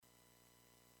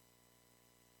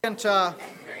Second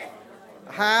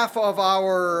half of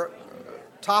our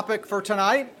topic for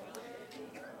tonight.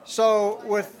 So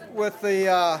with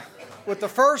the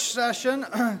first session,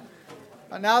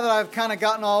 now that I've kind of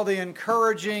gotten all the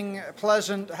encouraging,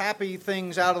 pleasant, happy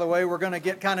things out of the way, we're going to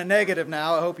get kind of negative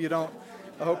now. I hope you don't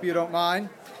mind.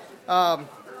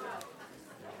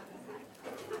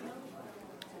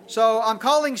 So I'm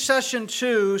calling session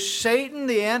 2, Satan,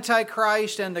 the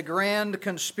Antichrist, and the Grand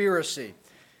Conspiracy.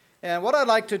 And what I'd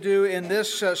like to do in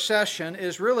this session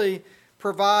is really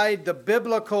provide the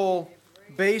biblical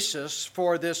basis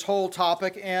for this whole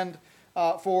topic and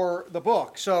for the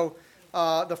book. So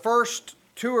the first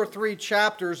 2 or 3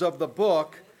 chapters of the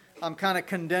book, I'm kind of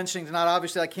condensing tonight.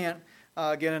 Obviously, I can't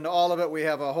get into all of it. We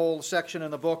have a whole section in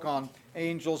the book on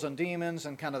angels and demons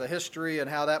and kind of the history and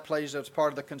how that plays as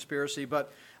part of the conspiracy.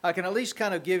 But I can at least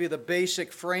kind of give you the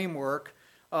basic framework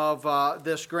of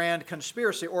this grand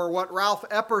conspiracy, or what Ralph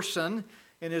Epperson,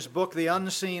 in his book The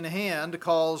Unseen Hand,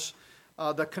 calls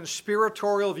the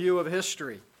conspiratorial view of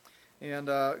history. And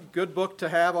a good book to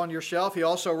have on your shelf. He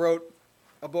also wrote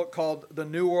a book called The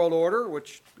New World Order,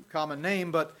 which common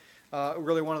name, but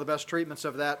really one of the best treatments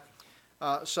of that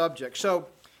subject. So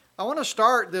I want to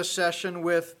start this session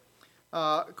with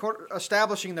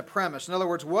establishing the premise. In other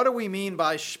words, what do we mean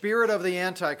by spirit of the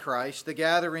Antichrist, the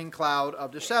gathering cloud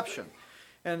of deception?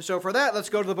 And so for that, let's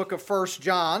go to the book of 1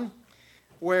 John,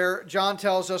 where John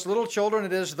tells us, little children,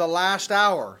 it is the last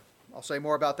hour. I'll say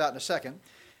more about that in a second.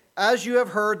 As you have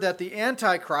heard that the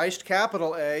Antichrist,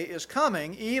 capital A, is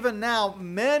coming, even now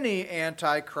many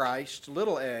Antichrists,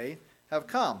 little a, have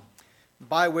come,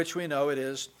 by which we know it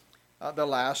is the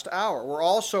last hour. We're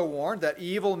also warned that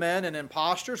evil men and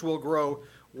impostors will grow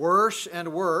worse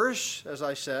and worse, as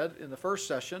I said in the first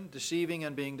session, deceiving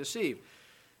and being deceived.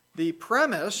 The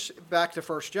premise, back to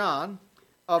 1 John,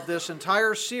 of this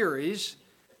entire series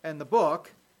and the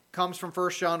book comes from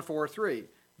 1 John 4:3.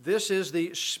 This is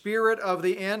the spirit of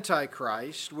the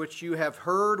Antichrist, which you have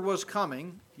heard was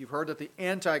coming. You've heard that the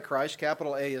Antichrist,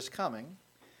 capital A, is coming,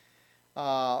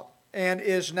 and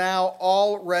is now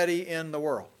already in the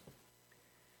world.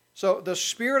 So the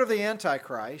spirit of the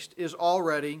Antichrist is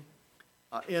already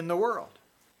in the world.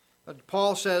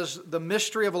 Paul says the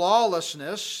mystery of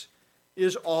lawlessness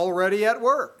is already at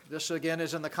work. This again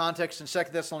is in the context in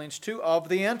 2 Thessalonians 2 of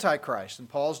the Antichrist and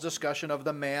Paul's discussion of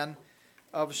the man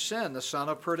of sin, the son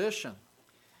of perdition.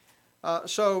 He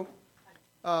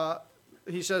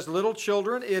says, little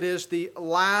children, it is the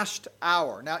last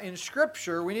hour. Now in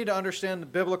Scripture, we need to understand the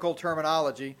biblical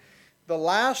terminology. The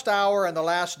last hour and the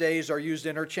last days are used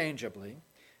interchangeably,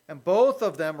 and both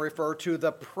of them refer to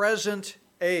the present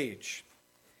age.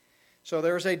 So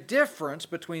there's a difference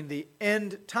between the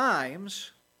end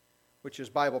times, which is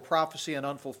Bible prophecy and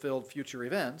unfulfilled future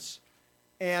events,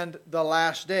 and the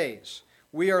last days.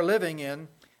 We are living in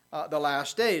the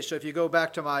last days. So if you go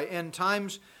back to my end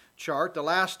times chart, the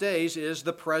last days is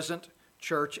the present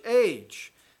church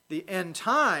age. The end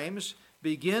times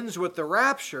begins with the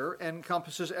rapture and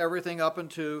encompasses everything up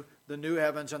into the new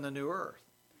heavens and the new earth.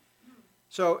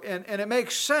 So, and it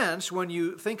makes sense when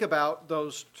you think about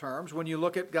those terms, when you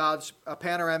look at a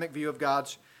panoramic view of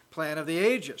God's plan of the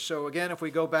ages. So again, if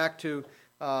we go back to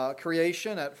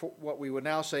creation at what we would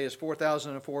now say is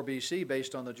 4004 BC,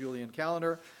 based on the Julian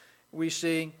calendar, we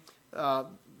see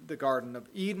the Garden of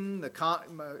Eden, the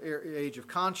age of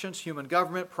conscience, human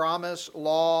government, promise,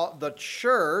 law, the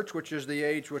church, which is the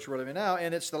age which we're living now,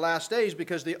 and it's the last days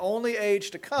because the only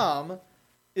age to come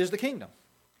is the kingdom.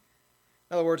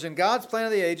 In other words, in God's plan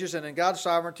of the ages and in God's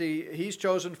sovereignty, He's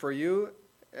chosen for you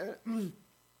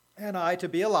and I to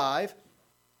be alive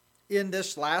in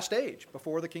this last age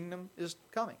before the kingdom is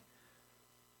coming.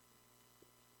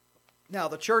 Now,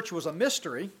 the church was a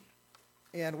mystery,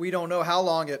 and we don't know how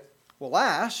long it will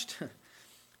last.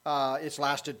 It's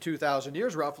lasted 2,000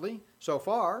 years roughly so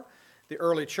far. The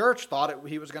early church thought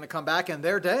He was going to come back in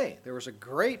their day. There was a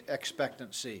great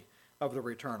expectancy of the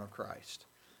return of Christ.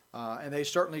 And they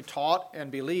certainly taught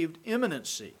and believed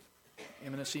imminency.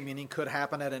 Imminency meaning could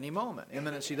happen at any moment.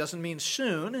 Imminency doesn't mean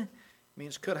soon. It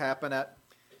means could happen at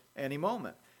any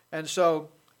moment. And so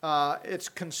it's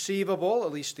conceivable,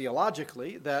 at least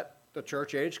theologically, that the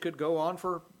church age could go on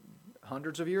for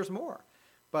hundreds of years more.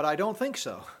 But I don't think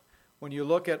so. When you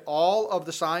look at all of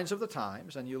the signs of the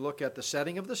times and you look at the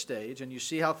setting of the stage and you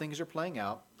see how things are playing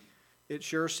out, it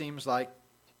sure seems like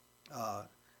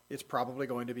it's probably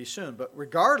going to be soon. But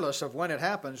regardless of when it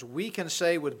happens, we can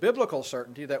say with biblical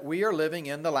certainty that we are living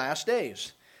in the last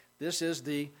days. This is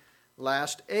the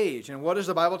last age. And what does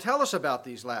the Bible tell us about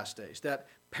these last days? That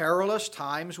perilous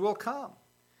times will come.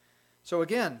 So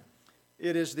again,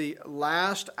 It is the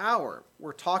last hour.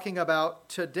 We're talking about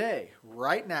today,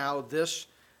 right now, this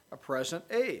present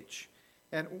age.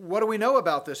 And what do we know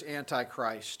about this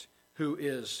Antichrist who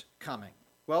is coming?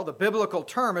 Well, the biblical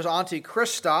term is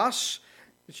Antichristos.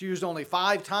 It's used only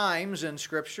 5 times in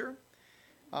Scripture,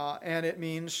 and it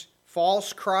means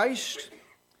false Christ,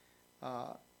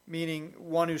 meaning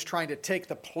one who's trying to take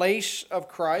the place of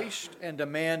Christ and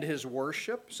demand his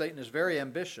worship. Satan is very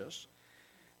ambitious.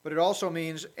 But it also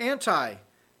means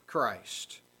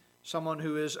anti-Christ, someone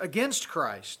who is against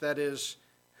Christ, that is,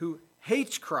 who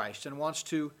hates Christ and wants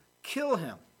to kill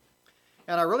him.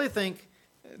 And I really think,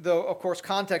 though, of course,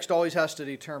 context always has to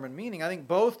determine meaning, I think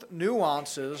both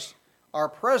nuances are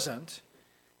present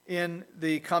in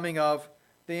the coming of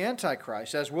the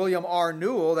Antichrist. As William R.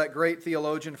 Newell, that great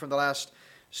theologian from the last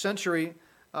century,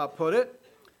 put it,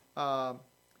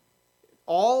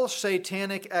 all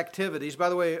satanic activities. By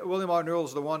the way, William R. Newell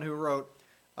is the one who wrote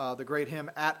the great hymn,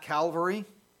 At Calvary.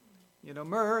 You know,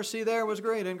 mercy there was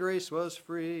great and grace was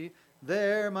free.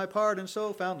 There my pardoned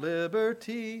soul found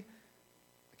liberty.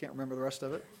 I can't remember the rest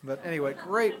of it. But anyway,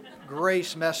 great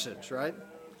grace message, right?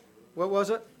 What was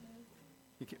it?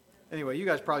 Anyway, you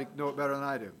guys probably know it better than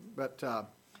I do. But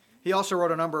he also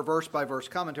wrote a number of verse-by-verse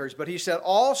commentaries. But he said,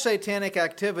 all satanic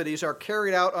activities are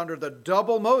carried out under the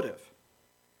double motive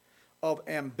of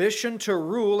ambition to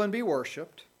rule and be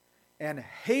worshipped, and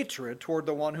hatred toward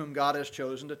the one whom God has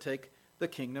chosen to take the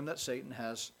kingdom that Satan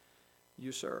has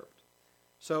usurped.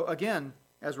 So again,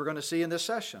 as we're going to see in this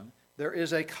session, there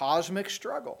is a cosmic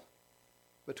struggle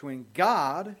between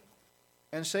God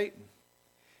and Satan.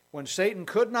 When Satan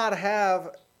could not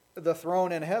have the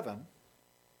throne in heaven,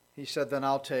 he said, then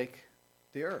I'll take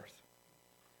the earth.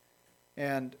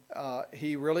 And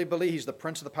he really believes he's the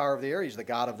prince of the power of the air. He's the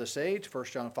God of this age. 1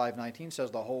 John 5:19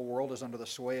 says the whole world is under the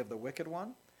sway of the wicked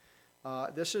one.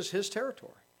 This is his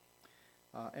territory.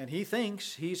 And he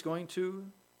thinks he's going to,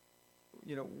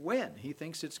 win. He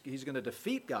thinks he's going to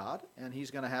defeat God, and he's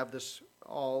going to have this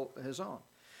all his own.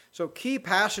 So key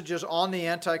passages on the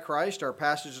Antichrist are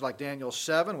passages like Daniel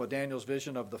 7 with Daniel's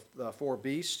vision of the 4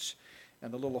 beasts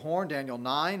and the little horn, Daniel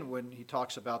 9, when he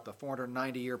talks about the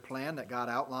 490-year plan that God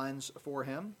outlines for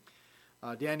him.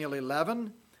 Daniel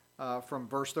 11, from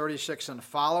verse 36 and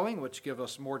following, which give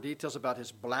us more details about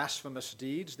his blasphemous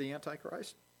deeds, the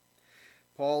Antichrist.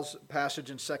 Paul's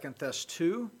passage in 2 Thess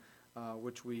 2,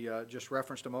 which we just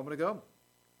referenced a moment ago.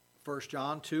 1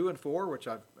 John 2 and 4, which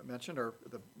I've mentioned, are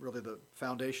really the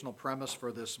foundational premise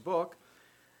for this book.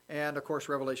 And, of course,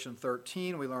 Revelation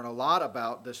 13, we learn a lot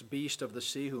about this beast of the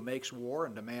sea who makes war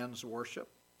and demands worship.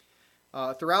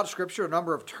 Throughout Scripture, a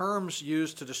number of terms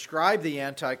used to describe the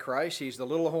Antichrist. He's the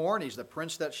little horn, he's the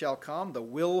prince that shall come, the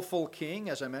willful king,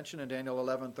 as I mentioned in Daniel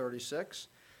 11:36.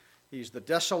 He's the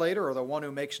desolator, or the one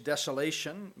who makes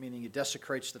desolation, meaning he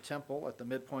desecrates the temple at the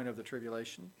midpoint of the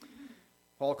tribulation.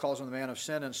 Paul calls him the man of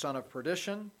sin and son of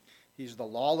perdition. He's the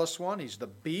lawless one. He's the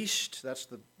beast. That's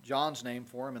John's name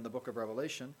for him in the book of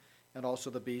Revelation, and also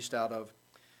the beast out of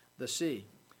the sea.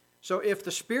 So if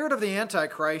the spirit of the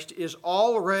Antichrist is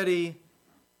already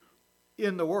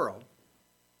in the world,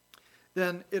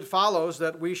 then it follows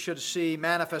that we should see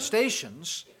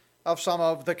manifestations of some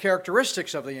of the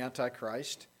characteristics of the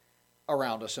Antichrist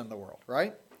around us in the world,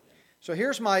 right? So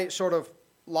here's my sort of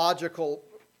logical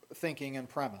thinking and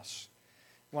premise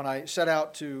when I set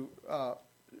out to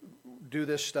do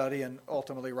this study and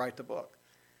ultimately write the book.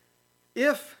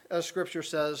 If, as Scripture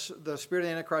says, the spirit of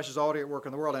the Antichrist is already at work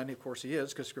in the world, and of course he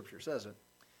is because Scripture says it,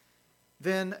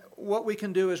 then what we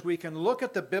can do is we can look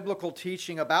at the biblical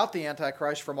teaching about the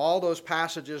Antichrist from all those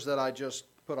passages that I just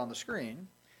put on the screen.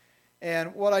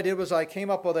 And what I did was I came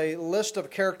up with a list of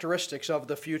characteristics of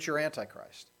the future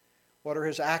Antichrist. What are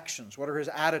his actions? What are his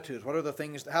attitudes? What are the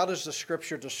things? How does the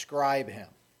Scripture describe him?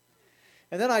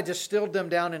 And then I distilled them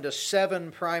down into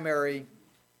 7 primary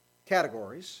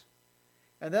categories.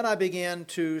 And then I began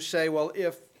to say, well,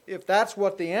 if that's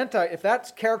what if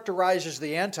that characterizes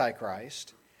the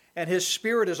Antichrist, and his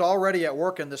spirit is already at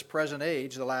work in this present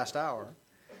age, the last hour,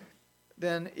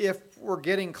 then if we're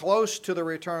getting close to the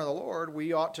return of the Lord,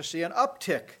 we ought to see an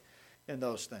uptick in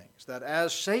those things. That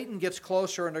as Satan gets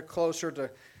closer and closer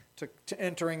to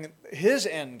entering his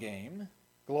end game,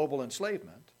 global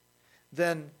enslavement,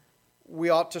 then we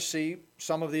ought to see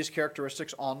some of these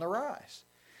characteristics on the rise.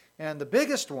 And the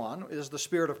biggest one is the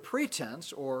spirit of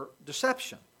pretense or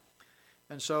deception.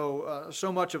 And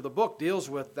so much of the book deals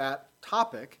with that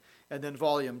topic. And then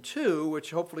volume 2,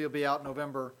 which hopefully will be out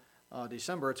November,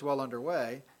 December, it's well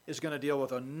underway, is going to deal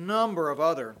with a number of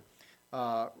other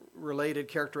related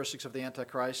characteristics of the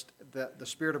Antichrist, the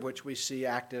spirit of which we see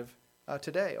active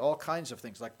today. All kinds of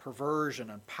things like perversion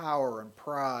and power and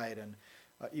pride and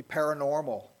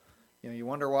paranormal. You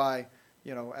wonder why,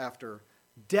 after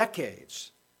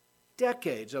decades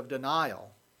of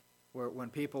denial, when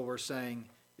people were saying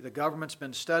the government's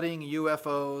been studying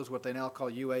UFOs, what they now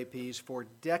call UAPs, for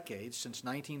decades, since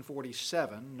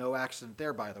 1947. No accident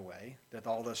there, by the way, that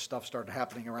all this stuff started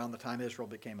happening around the time Israel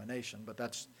became a nation, but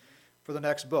that's for the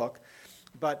next book.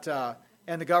 But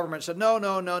and the government said, no,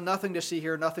 nothing to see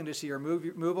here,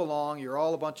 move along, you're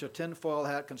all a bunch of tinfoil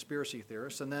hat conspiracy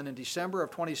theorists. And then in December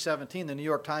of 2017, the New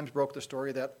York Times broke the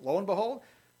story that, lo and behold,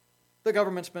 the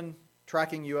government's been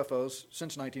tracking UFOs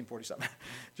since 1947.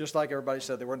 Just like everybody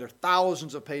said, there were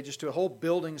thousands of pages to it, whole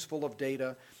buildings full of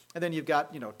data. And then you've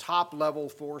got, top-level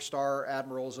 4-star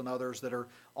admirals and others that are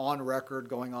on record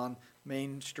going on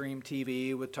mainstream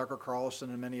TV with Tucker Carlson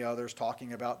and many others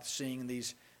talking about seeing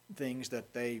these things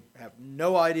that they have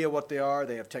no idea what they are.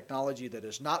 They have technology that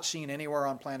is not seen anywhere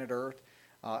on planet Earth.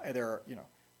 And they're,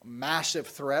 a massive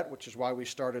threat, which is why we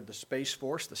started the Space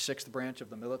Force, the 6th branch of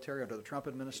the military under the Trump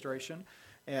administration.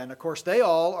 And, of course, they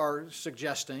all are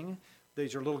suggesting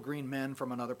these are little green men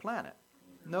from another planet.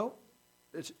 No,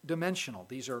 it's dimensional.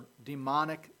 These are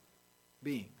demonic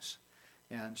beings.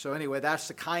 And so, anyway, that's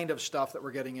the kind of stuff that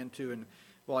we're getting into in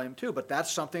Volume 2. But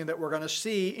that's something that we're going to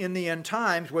see in the end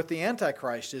times with the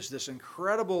Antichrist, is this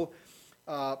incredible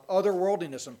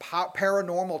otherworldliness and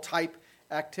paranormal type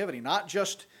activity. Not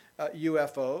just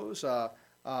UFOs,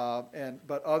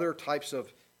 but other types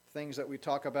of things that we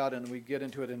talk about, and we get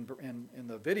into it in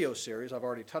the video series. I've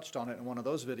already touched on it in one of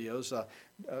those videos.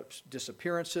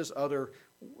 Disappearances, other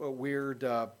weird,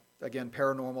 again,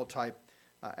 paranormal type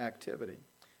activity.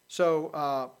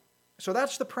 So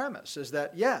that's the premise, is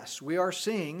that, yes, we are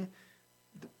seeing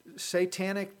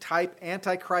satanic type,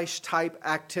 Antichrist type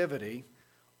activity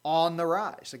on the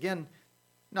rise. Again,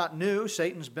 not new.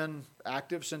 Satan's been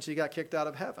active since he got kicked out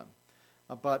of heaven.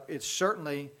 But it's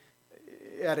certainly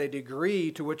at a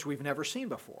degree to which we've never seen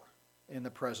before in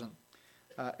the present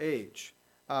age.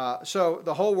 So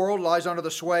the whole world lies under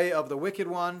the sway of the wicked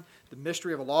one. The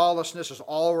mystery of lawlessness is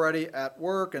already at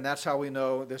work, and that's how we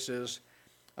know this is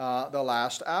the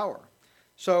last hour.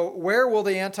 So where will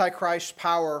the Antichrist's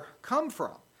power come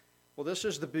from? Well, this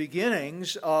is the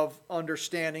beginnings of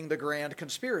understanding the grand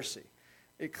conspiracy.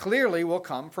 It clearly will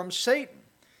come from Satan.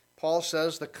 Paul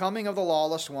says the coming of the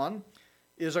lawless one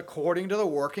is according to the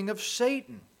working of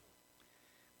Satan,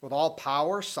 with all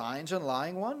power, signs, and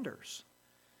lying wonders.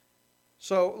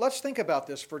 So let's think about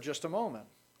this for just a moment.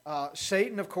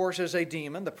 Satan, of course, is a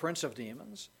demon, the prince of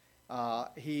demons.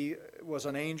 He was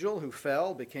an angel who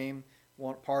fell, became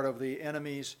part of the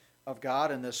enemies of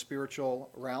God in this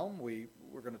spiritual realm.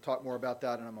 We're going to talk more about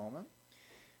that in a moment.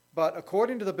 But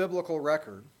according to the biblical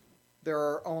record, there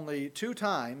are only 2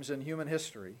 times in human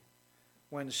history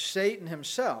when Satan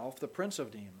himself, the prince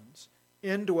of demons,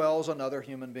 indwells another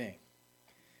human being.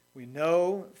 We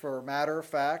know for a matter of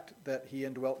fact that he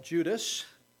indwelt Judas,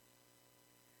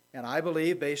 and I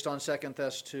believe, based on 2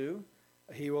 Thess 2,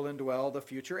 he will indwell the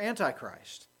future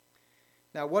Antichrist.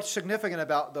 Now, what's significant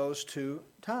about those 2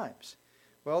 times?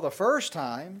 Well, the first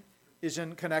time is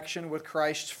in connection with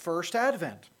Christ's first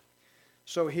advent.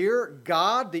 So here,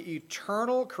 God, the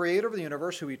eternal creator of the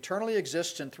universe, who eternally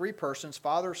exists in 3 persons,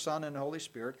 Father, Son, and Holy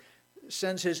Spirit,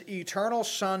 sends his eternal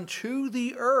Son to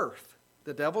the earth,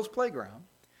 the devil's playground,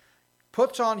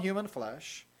 puts on human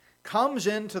flesh, comes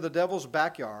into the devil's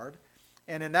backyard,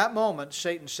 and in that moment,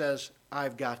 Satan says,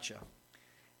 I've got you.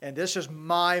 And this is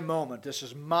my moment. This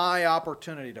is my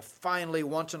opportunity to finally,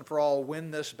 once and for all, win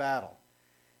this battle.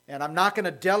 And I'm not going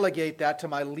to delegate that to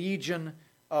my legion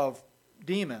of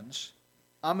demons.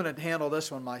 I'm going to handle this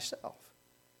one myself.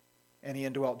 And he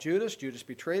indwelt Judas. Judas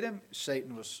betrayed him.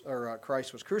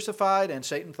 Christ was crucified, and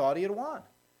Satan thought he had won.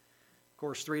 Of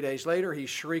course, 3 days later, he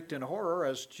shrieked in horror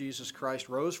as Jesus Christ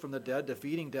rose from the dead,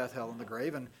 defeating death, hell, and the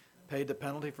grave, and paid the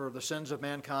penalty for the sins of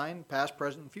mankind, past,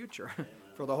 present, and future,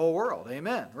 for the whole world.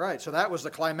 Amen. Right. So that was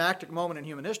the climactic moment in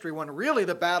human history when really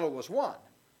the battle was won.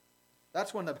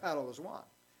 That's when the battle was won.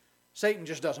 Satan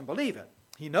just doesn't believe it.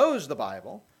 He knows the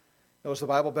Bible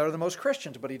better than most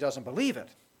Christians, but he doesn't believe it.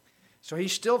 So he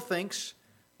still thinks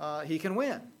he can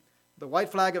win. The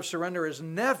white flag of surrender is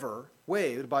never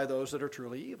waved by those that are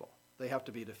truly evil. They have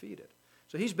to be defeated.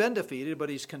 So he's been defeated, but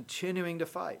he's continuing to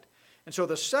fight. And so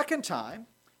the second time,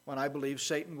 when I believe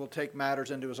Satan will take matters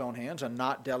into his own hands and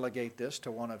not delegate this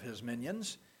to one of his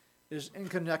minions, is in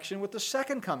connection with the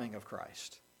second coming of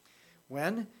Christ.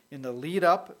 When, in the lead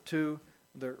up to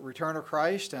the return of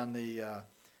Christ and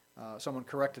someone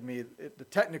corrected me,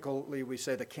 technically we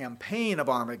say the campaign of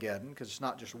Armageddon, because it's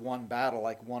not just one battle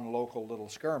like one local little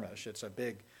skirmish. It's a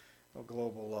big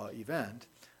global event.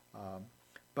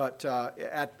 But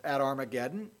at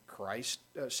Armageddon,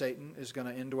 Satan is going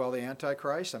to indwell the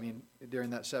Antichrist, during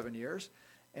that 7 years,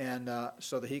 and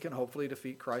so that he can hopefully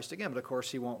defeat Christ again. But of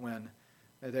course, he won't win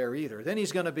there either. Then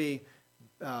he's going to be,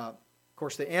 of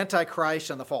course, the Antichrist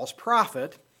and the false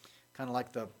prophet, kind of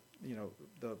like the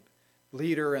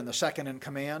leader and the second in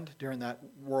command during that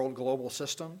world global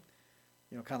system,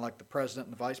 kind of like the president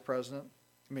and the vice president.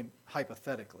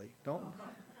 Hypothetically.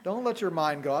 Don't let your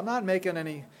mind go. I'm not making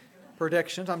any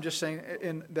predictions. I'm just saying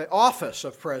in the office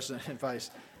of president and vice.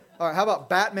 All right, how about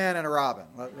Batman and a Robin?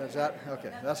 Is that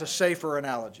okay? That's a safer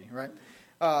analogy, right?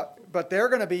 But they're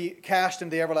going to be cast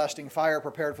into the everlasting fire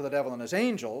prepared for the devil and his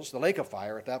angels, the lake of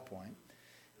fire at that point.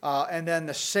 And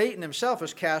then Satan himself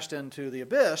is cast into the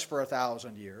abyss for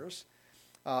 1,000 years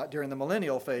during the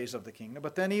millennial phase of the kingdom.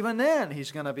 But then even then,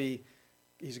 he's going to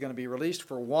be released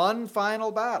for one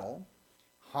final battle,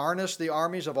 harness the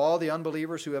armies of all the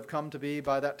unbelievers who have come to be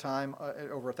by that time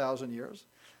over 1,000 years,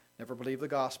 never believed the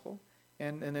gospel,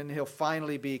 and then he'll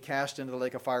finally be cast into the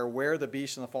lake of fire where the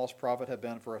beast and the false prophet have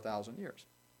been for 1,000 years.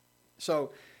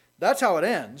 So that's how it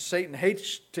ends. Satan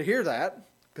hates to hear that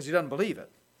because he doesn't believe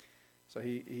it. So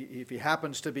if he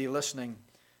happens to be listening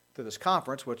to this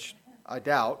conference, which I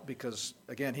doubt, because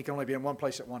again, he can only be in one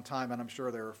place at one time, and I'm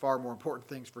sure there are far more important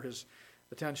things for his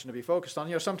attention to be focused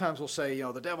on. Sometimes we'll say,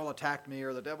 the devil attacked me,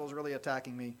 or the devil's really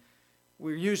attacking me.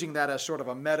 We're using that as sort of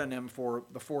a metonym for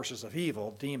the forces of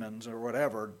evil, demons or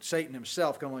whatever. Satan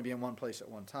himself can only be in one place at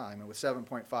one time. And with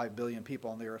 7.5 billion people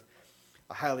on the earth,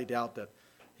 I highly doubt that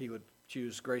he would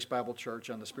choose Grace Bible Church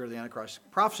and the Spirit of the Antichrist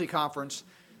Prophecy Conference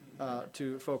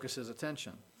to focus his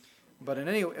attention. But in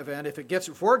any event,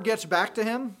 if word gets back to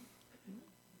him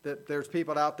that there's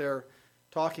people out there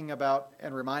talking about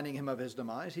and reminding him of his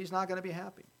demise, he's not going to be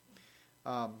happy.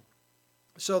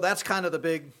 So that's kind of the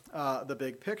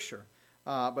big picture.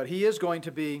 But he is going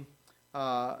to be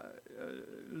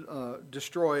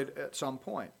destroyed at some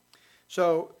point.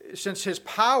 So since his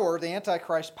power, the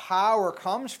Antichrist power,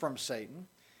 comes from Satan,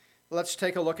 let's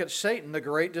take a look at Satan, the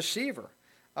great deceiver.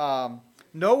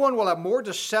 No one will have more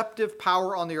deceptive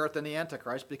power on the earth than the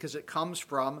Antichrist because it comes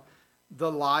from the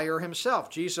liar himself.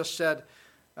 Jesus said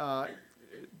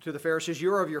to the Pharisees,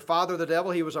 "You are of your father the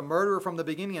devil. He was a murderer from the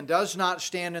beginning and does not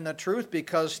stand in the truth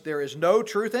because there is no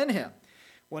truth in him.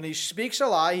 When he speaks a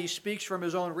lie, he speaks from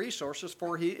his own resources,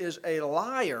 for he is a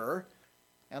liar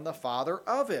and the father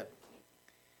of it."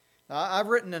 Now, I've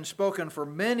written and spoken for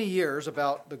many years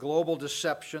about the global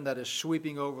deception that is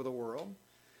sweeping over the world.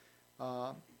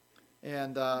 I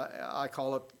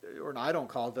call it, or I don't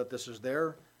call it that this is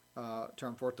their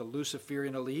term for it, the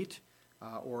Luciferian elite,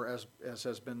 or as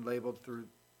has been labeled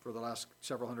for the last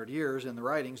several hundred years in the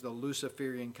writings, the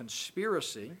Luciferian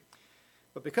conspiracy.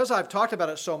 But because I've talked about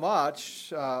it so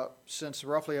much since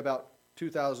roughly about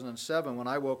 2007, when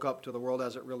I woke up to the world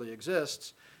as it really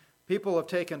exists, people have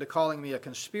taken to calling me a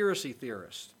conspiracy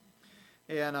theorist.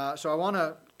 And so I want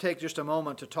to take just a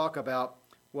moment to talk about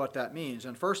what that means.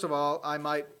 And first of all, I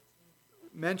might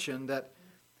mention that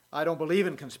I don't believe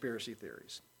in conspiracy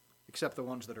theories, except the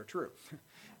ones that are true.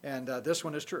 And this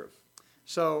one is true.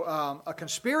 So a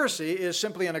conspiracy is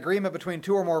simply an agreement between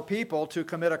two or more people to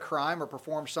commit a crime or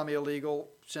perform some illegal,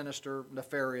 sinister,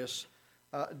 nefarious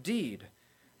deed.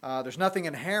 There's nothing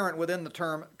inherent within the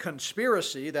term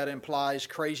conspiracy that implies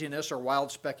craziness or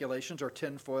wild speculations or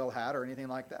tinfoil hat or anything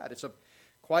like that. It's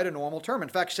quite a normal term. In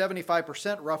fact,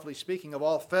 75%, roughly speaking, of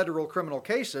all federal criminal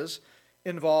cases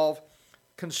involve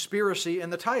conspiracy in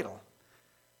the title.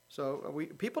 So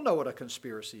people know what a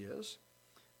conspiracy is.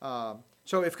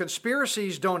 So if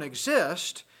conspiracies don't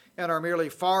exist and are merely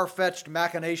far-fetched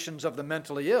machinations of the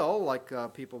mentally ill, like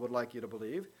people would like you to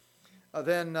believe,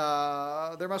 then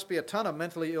there must be a ton of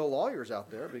mentally ill lawyers out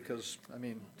there because,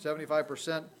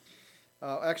 75%,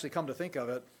 actually come to think of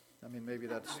it, maybe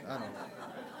that's, I don't know.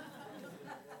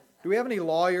 Do we have any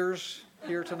lawyers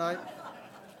here tonight?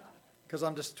 Because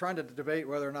I'm just trying to debate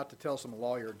whether or not to tell some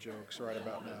lawyer jokes right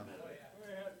about now.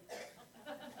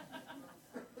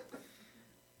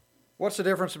 What's the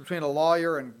difference between a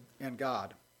lawyer and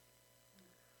God?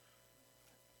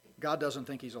 God doesn't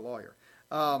think he's a lawyer.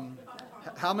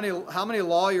 How many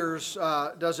lawyers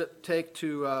does it take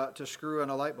to screw in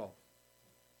a light bulb?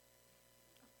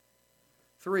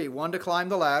 3. 1 to climb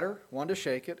the ladder, 1 to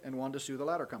shake it, and 1 to sue the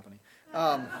ladder company.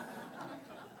 All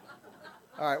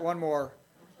right, one more.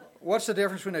 What's the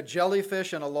difference between a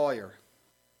jellyfish and a lawyer?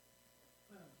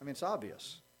 It's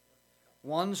obvious.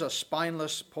 One's a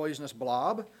spineless, poisonous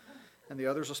blob, and the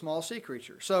other's a small sea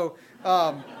creature. So,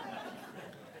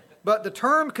 but the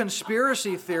term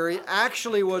conspiracy theory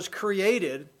actually was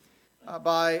created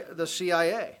by the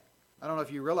CIA. I don't know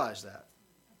if you realize that.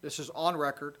 This is on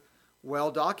record,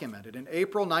 well documented. In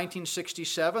April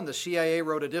 1967, the CIA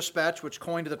wrote a dispatch which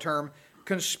coined the term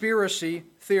conspiracy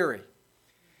theory.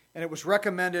 And it was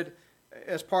recommended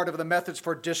as part of the methods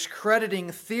for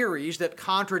discrediting theories that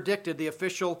contradicted the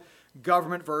official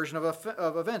government version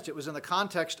of events. It was in the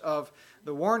context of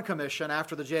the Warren Commission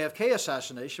after the JFK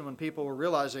assassination when people were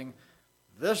realizing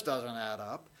this doesn't add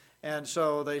up. And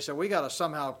so they said, we got to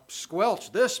somehow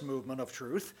squelch this movement of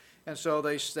truth. And so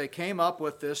they came up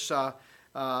with this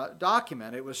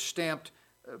document. It was stamped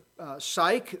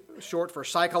Psych, short for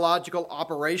Psychological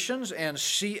Operations, and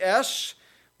CS,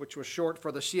 which was short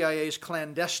for the CIA's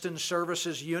Clandestine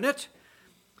Services Unit.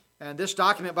 And this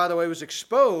document, by the way, was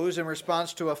exposed in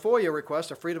response to a FOIA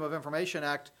request, a Freedom of Information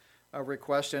Act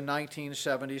request in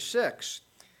 1976.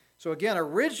 So again,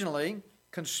 originally,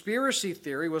 conspiracy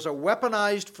theory was a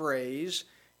weaponized phrase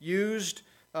used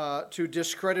to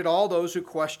discredit all those who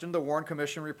questioned the Warren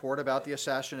Commission report about the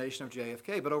assassination of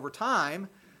JFK. But over time,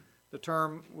 the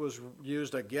term was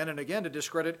used again and again to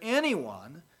discredit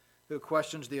anyone who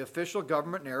questions the official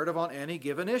government narrative on any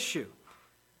given issue.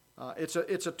 It's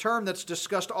a term that's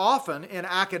discussed often in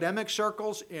academic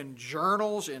circles, in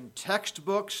journals, in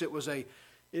textbooks.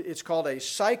 It's called a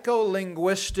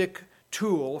psycholinguistic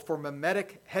tool for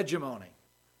mimetic hegemony.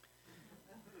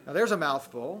 Now there's a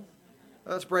mouthful.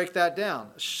 Let's break that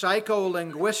down.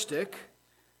 Psycholinguistic,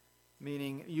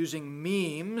 meaning using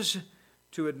memes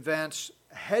to advance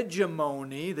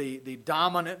hegemony, the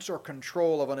dominance or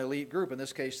control of an elite group, in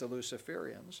this case the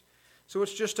Luciferians. So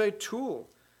it's just a tool.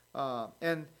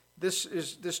 And this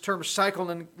term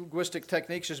psycholinguistic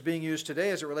techniques is being used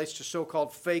today as it relates to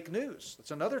so-called fake news.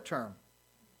 That's another term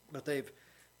that they've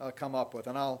come up with,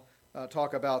 and I'll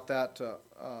talk about that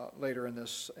later in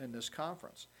this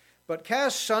conference. But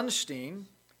Cass Sunstein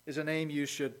is a name you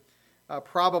should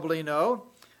probably know.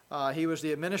 He was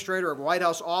the administrator of White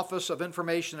House Office of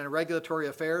Information and Regulatory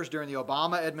Affairs during the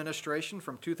Obama administration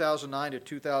from 2009 to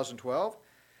 2012.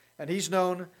 And he's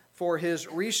known for his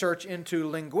research into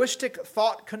linguistic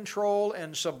thought control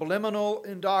and subliminal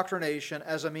indoctrination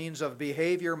as a means of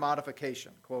behavior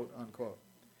modification, quote unquote.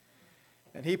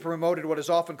 And he promoted what is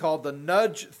often called the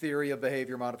nudge theory of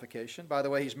behavior modification. By the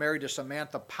way, he's married to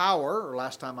Samantha Power, or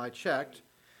last time I checked.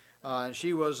 And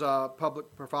she was a public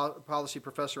policy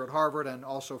professor at Harvard and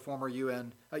also former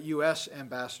U.S.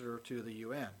 ambassador to the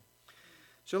UN.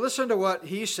 So listen to what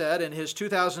he said in his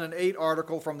 2008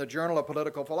 article from the Journal of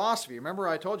Political Philosophy. Remember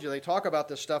I told you they talk about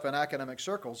this stuff in academic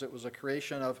circles. It was a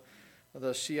creation of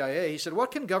the CIA. He said,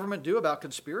 what can government do about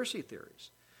conspiracy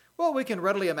theories? Well, we can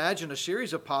readily imagine a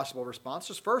series of possible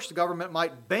responses. First, the government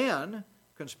might ban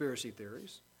conspiracy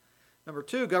theories. Number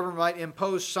two, government might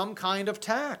impose some kind of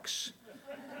tax,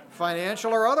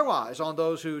 financial or otherwise, on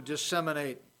those who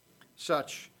disseminate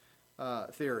such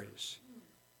theories.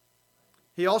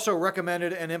 He also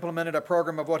recommended and implemented a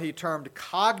program of what he termed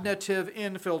cognitive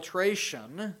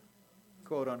infiltration,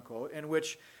 quote unquote, in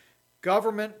which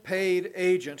government-paid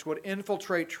agents would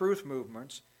infiltrate truth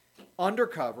movements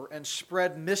undercover and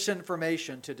spread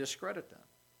misinformation to discredit them.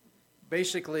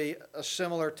 Basically, a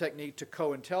similar technique to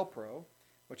COINTELPRO,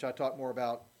 which I talk more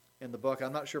about in the book.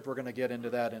 I'm not sure if we're going to get into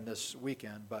that in this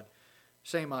weekend, but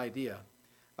same idea.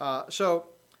 By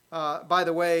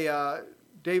the way,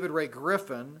 David Ray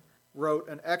Griffin wrote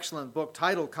an excellent book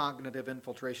titled Cognitive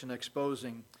Infiltration,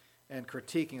 exposing and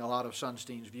critiquing a lot of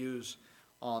Sunstein's views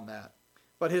on that.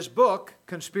 But his book,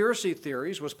 Conspiracy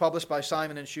Theories, was published by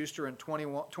Simon & Schuster in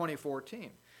 2014.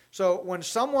 So when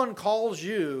someone calls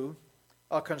you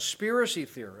a conspiracy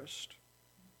theorist,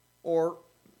 or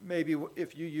maybe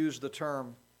if you use the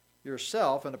term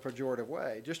yourself in a pejorative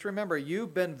way, just remember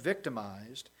you've been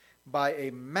victimized by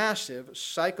a massive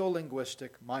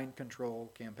psycholinguistic mind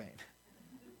control campaign.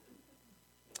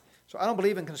 So I don't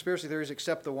believe in conspiracy theories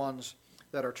except the ones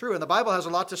that are true. And the Bible has a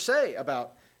lot to say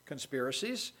about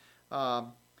conspiracies.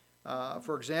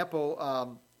 For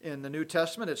example, in the New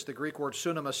Testament, it's the Greek word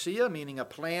sunamasia, meaning a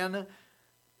plan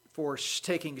for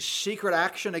taking secret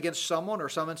action against someone or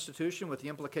some institution with the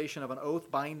implication of an oath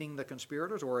binding the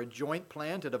conspirators, or a joint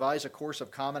plan to devise a course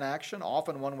of common action,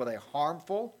 often one with a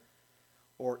harmful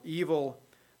or evil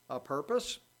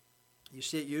purpose. You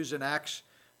see it used in Acts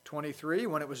 23.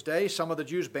 When it was day, some of the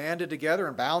Jews banded together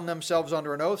and bound themselves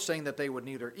under an oath, saying that they would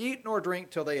neither eat nor drink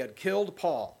till they had killed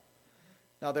Paul.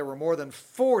 Now there were more than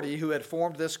 40 who had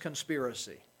formed this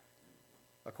conspiracy,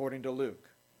 according to Luke,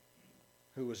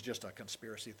 who was just a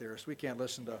conspiracy theorist. We can't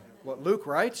listen to what Luke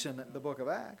writes in the book of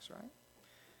Acts, right?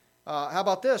 How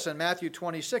about this? In Matthew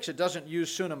 26, it doesn't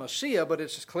use sunamasia, but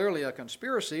it's clearly a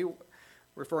conspiracy.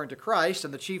 referring to Christ,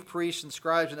 and the chief priests and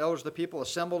scribes and elders of the people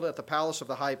assembled at the palace of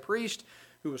the high priest,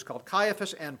 who was called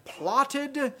Caiaphas, and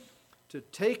plotted to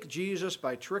take Jesus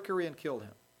by trickery and kill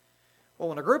him. Well,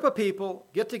 when a group of people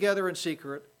get together in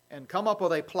secret and come up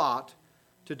with a plot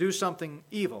to do something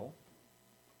evil,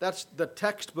 that's the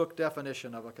textbook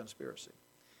definition of a conspiracy.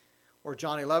 Or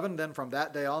John 11, then from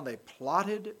that day on, they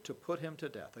plotted to put him to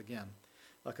death. Again,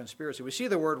 a conspiracy. We see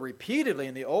the word repeatedly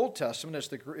in the Old Testament.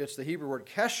 It's the Hebrew word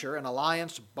kesher, an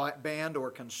alliance, band,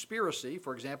 or conspiracy.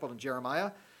 For example, in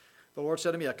Jeremiah, the Lord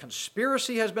said to me, a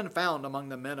conspiracy has been found among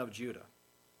the men of Judah.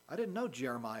 I didn't know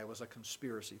Jeremiah was a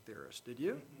conspiracy theorist, did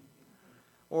you?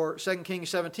 Or 2 Kings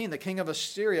 17, the king of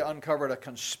Assyria uncovered a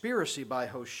conspiracy by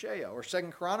Hoshea. Or 2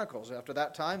 Chronicles, after the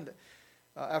time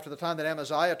that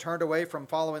Amaziah turned away from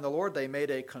following the Lord, they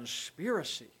made a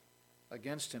conspiracy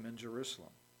against him in Jerusalem.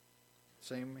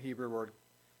 Same Hebrew word,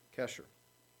 kesher.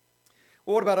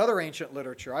 Well, what about other ancient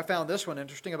literature? I found this one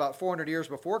interesting. About 400 years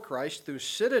before Christ,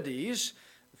 Thucydides,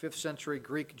 the 5th century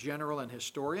Greek general and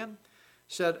historian,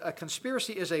 said a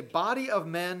conspiracy is a body of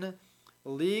men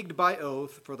leagued by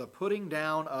oath for the putting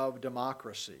down of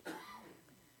democracy.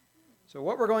 So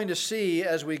what we're going to see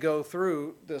as we go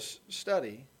through this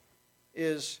study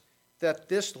is that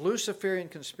this Luciferian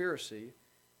conspiracy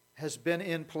has been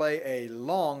in play a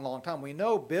long, long time. We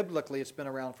know biblically it's been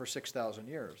around for 6,000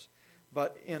 years,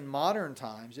 but in modern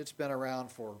times it's been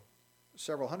around for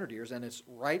several hundred years, and it's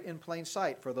right in plain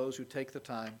sight for those who take the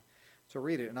time to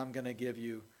read it. And I'm going to give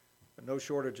you no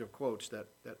shortage of quotes that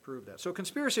prove that. So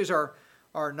conspiracies are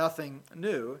nothing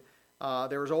new.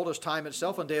 They're as old as time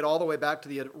itself and date all the way back to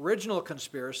the original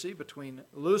conspiracy between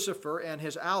Lucifer and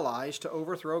his allies to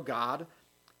overthrow God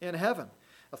in heaven.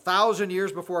 1,000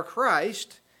 years before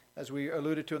Christ, as we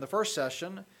alluded to in the first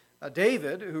session,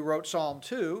 David, who wrote Psalm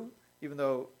 2, even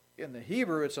though in the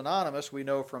Hebrew it's anonymous, we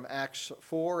know from Acts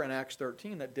 4 and Acts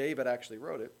 13 that David actually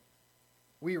wrote it.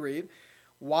 We read,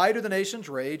 "Why do the nations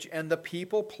rage and the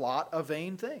people plot a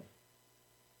vain thing?"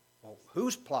 Well,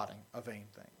 who's plotting a vain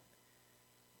thing?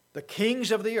 The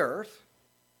kings of the earth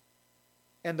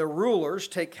and the rulers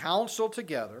take counsel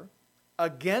together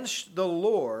against the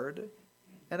Lord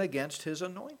and against his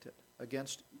anointed,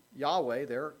 against Yahweh,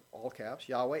 there, all caps,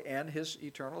 Yahweh, and his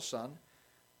eternal Son,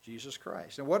 Jesus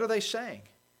Christ. And what are they saying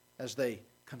as they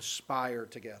conspire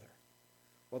together?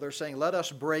 Well, they're saying, let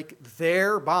us break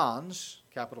their bonds,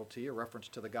 capital T, a reference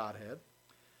to the Godhead,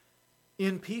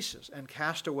 in pieces and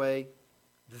cast away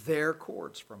their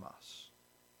cords from us.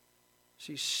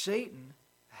 See, Satan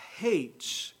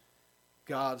hates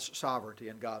God's sovereignty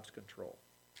and God's control.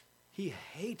 He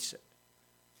hates it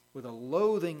with a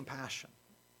loathing passion.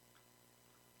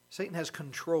 Satan has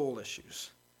control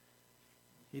issues.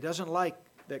 He doesn't like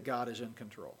that God is in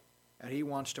control. And he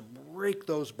wants to break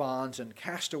those bonds and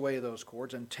cast away those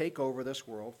cords and take over this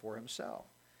world for himself.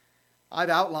 I've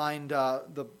outlined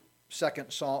the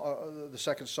second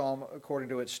psalm according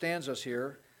to its stanzas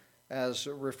here as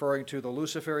referring to the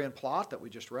Luciferian plot that we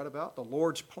just read about, the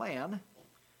Lord's plan,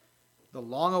 the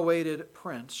long-awaited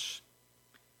prince,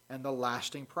 and the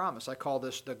lasting promise. I call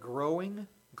this the growing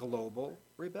global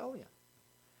rebellion.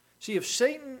 See, if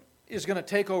Satan is going to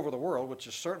take over the world, which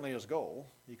is certainly his goal,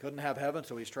 he couldn't have heaven,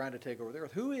 so he's trying to take over the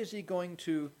earth, who is he going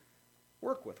to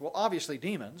work with? Well, obviously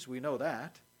demons, we know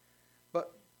that,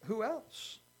 but who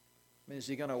else? I mean, is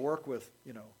he going to work with,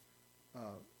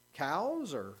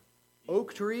 cows or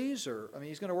oak trees?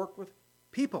 He's going to work with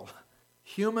people,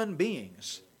 human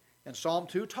beings. And Psalm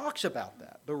 2 talks about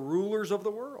that, the rulers of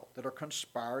the world that are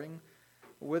conspiring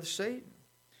with Satan.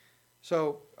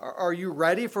 So are you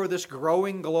ready for this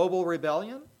growing global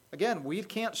rebellion? Again, we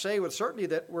can't say with certainty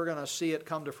that we're going to see it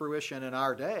come to fruition in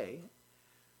our day,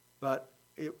 but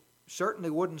it certainly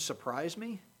wouldn't surprise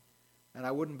me, and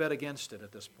I wouldn't bet against it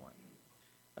at this point.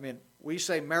 I mean, we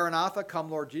say, Maranatha, come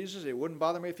Lord Jesus. It wouldn't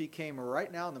bother me if he came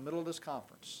right now in the middle of this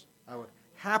conference. I would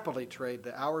happily trade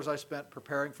the hours I spent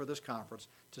preparing for this conference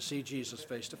to see Jesus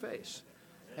face to face.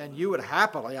 And you would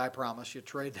happily, I promise you,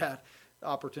 trade that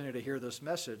opportunity to hear this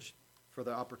message for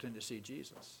the opportunity to see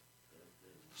Jesus.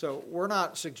 So we're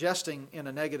not suggesting in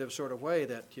a negative sort of way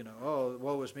that, oh,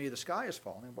 woe is me, the sky is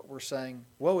falling. But we're saying,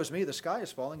 woe is me, the sky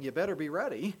is falling. You better be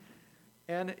ready.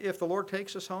 And if the Lord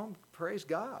takes us home, praise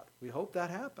God. We hope that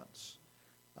happens.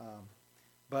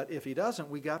 But if he doesn't,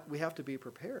 we have to be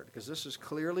prepared, because this is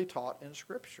clearly taught in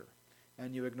Scripture,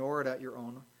 and you ignore it at your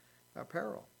own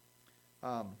peril.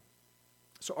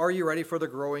 So are you ready for the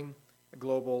growing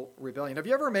global rebellion? Have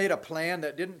you ever made a plan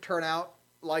that didn't turn out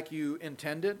like you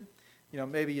intended?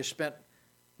 Maybe you spent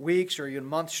weeks or even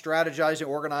months strategizing,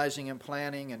 organizing, and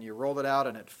planning, and you rolled it out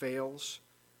and it fails.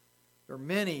 There are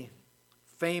many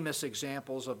famous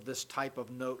examples of this type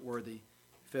of noteworthy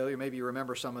failure. Maybe you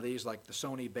remember some of these, like the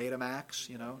Sony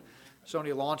Betamax,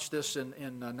 Sony launched this in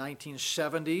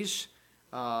 1970s,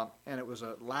 and it was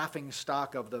a laughing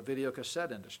stock of the video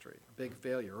cassette industry, a big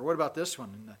failure. Or what about this one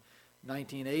in the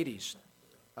 1980s?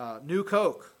 New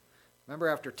Coke. Remember,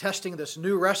 after testing this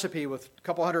new recipe with a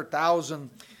couple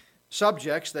 100,000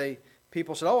 subjects,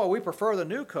 people said, oh, well, we prefer the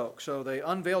New Coke. So they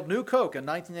unveiled New Coke in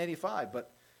 1985.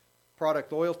 But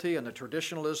product loyalty and the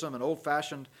traditionalism and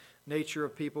old-fashioned nature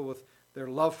of people with their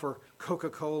love for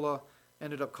Coca-Cola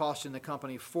ended up costing the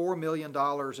company $4 million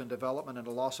in development and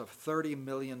a loss of $30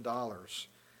 million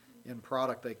in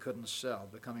product they couldn't sell,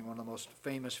 becoming one of the most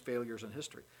famous failures in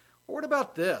history. Or what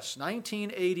about this?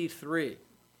 1983.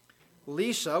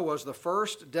 Lisa was the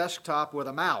first desktop with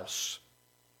a mouse.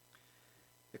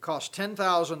 It cost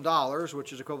 $10,000,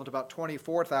 which is equivalent to about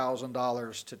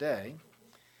 $24,000 today.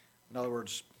 In other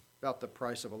words, about the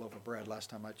price of a loaf of bread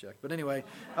last time I checked. But anyway,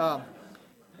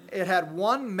 it had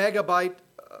 1 megabyte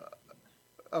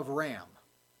of RAM.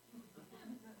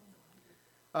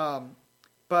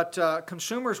 But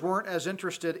consumers weren't as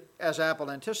interested as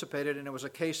Apple anticipated, and it was a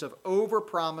case of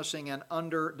over-promising and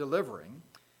under-delivering.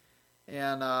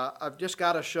 And I've just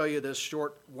got to show you this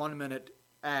short 1-minute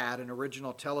ad, an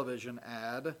original television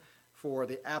ad for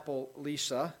the Apple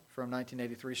Lisa from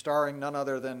 1983, starring none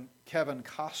other than Kevin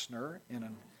Costner in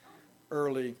an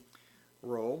early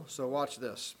role. So watch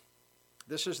this.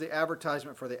 This is the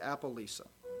advertisement for the Apple Lisa.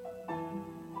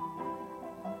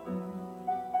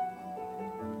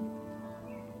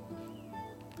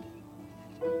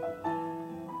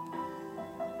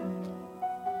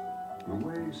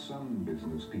 Some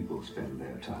business people spend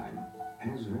their time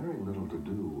has very little to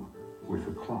do with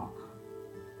the clock.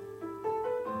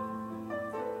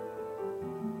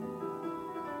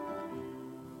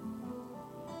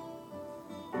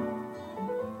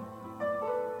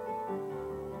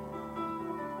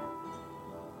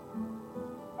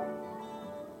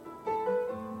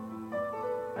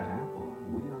 At Apple,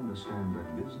 we understand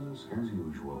that business as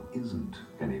usual isn't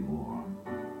anymore.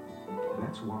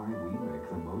 That's why we make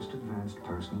the most advanced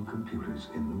personal computers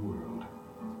in the world.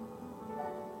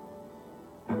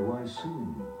 And why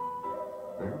soon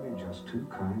there'll be just two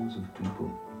kinds of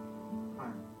people.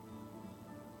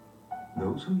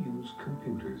 Those who use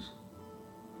computers.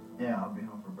 Yeah, I'll be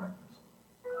home for breakfast.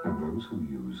 And those who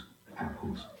use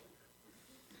apples.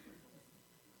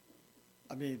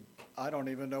 I mean, I don't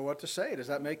even know what to say. Does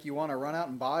that make you want to run out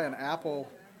and buy an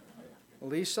Apple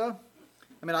Lisa?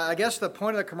 I mean, I guess the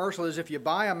point of the commercial is if you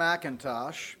buy a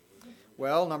Macintosh,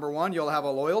 well, number one, you'll have a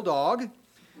loyal dog.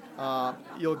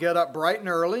 You'll get up bright and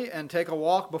early and take a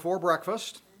walk before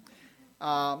breakfast.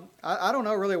 I don't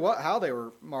know really how they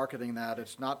were marketing that.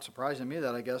 It's not surprising to me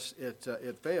that I guess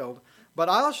it failed. But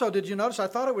did you notice, I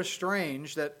thought it was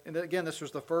strange that, and again, this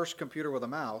was the first computer with a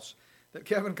mouse, that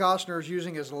Kevin Costner is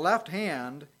using his left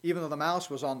hand even though the mouse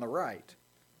was on the right.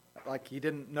 Like he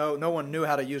didn't know, no one knew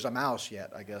how to use a mouse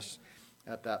yet, I guess,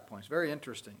 at that point. It's very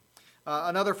interesting.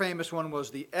 Another famous one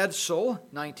was the Edsel,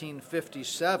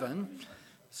 1957.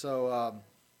 So,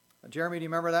 Jeremy, do you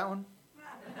remember that one?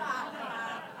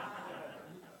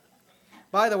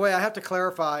 By the way, I have to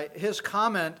clarify, his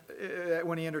comment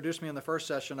when he introduced me in the first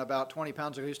session about 20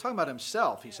 pounds ago, he was talking about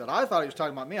himself. He said, I thought he was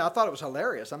talking about me. I thought it was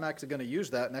hilarious. I'm actually going to use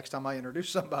that next time I introduce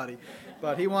somebody.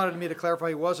 But he wanted me to clarify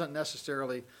he wasn't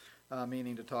necessarily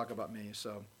meaning to talk about me.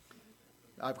 So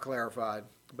I've clarified.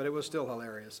 But it was still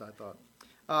hilarious, I thought.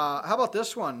 How about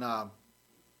this one?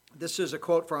 This is a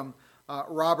quote from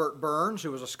Robert Burns,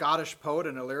 who was a Scottish poet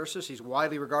and a lyricist. He's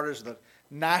widely regarded as the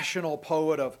national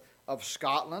poet of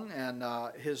Scotland, and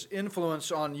his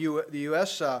influence on the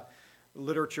U.S.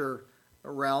 Literature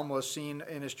realm was seen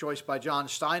in his choice by John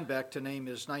Steinbeck to name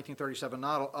his 1937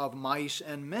 novel Of Mice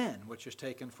and Men, which is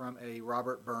taken from a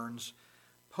Robert Burns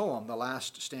poem, the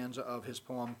last stanza of his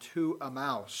poem, To a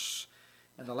Mouse.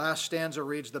 And the last stanza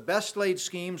reads, "The best laid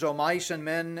schemes o' mice and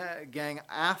men gang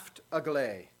aft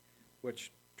agley,"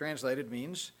 which translated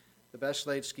means the best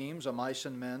laid schemes of mice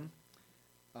and men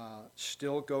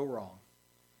still go wrong.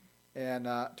 And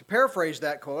to paraphrase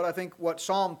that quote, I think what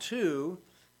Psalm 2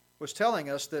 was telling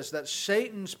us is that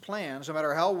Satan's plans, no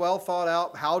matter how well thought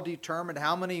out, how determined,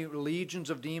 how many legions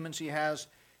of demons he has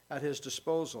at his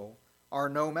disposal, are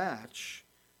no match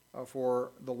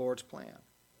for the Lord's plan.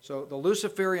 So the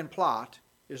Luciferian plot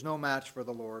is no match for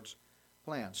the Lord's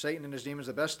plan. Satan and his demons,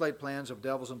 the best laid plans of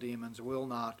devils and demons, will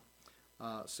not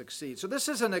succeed. So this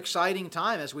is an exciting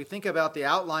time as we think about the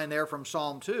outline there from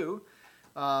Psalm 2.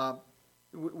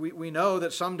 We know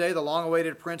that someday the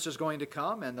long-awaited prince is going to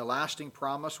come and the lasting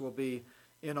promise will be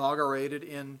inaugurated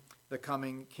in the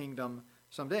coming kingdom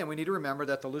someday. And we need to remember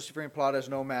that the Luciferian plot is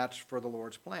no match for the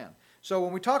Lord's plan. So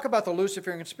when we talk about the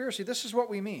Luciferian conspiracy, this is what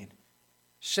we mean.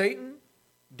 Satan,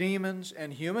 demons,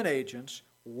 and human agents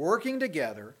working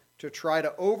together to try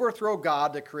to overthrow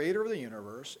God, the creator of the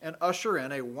universe, and usher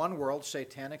in a one-world,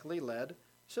 satanically led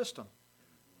system.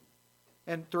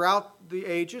 And throughout the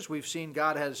ages, we've seen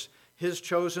God has his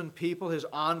chosen people, his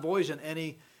envoys in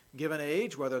any given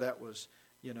age, whether that was,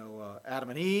 Adam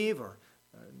and Eve, or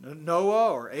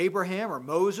Noah, or Abraham, or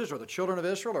Moses, or the children of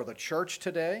Israel, or the church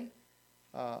today.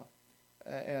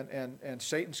 And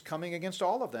Satan's coming against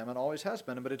all of them, and always has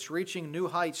been. But it's reaching new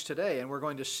heights today. And we're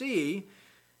going to see,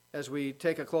 as we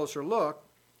take a closer look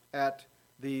at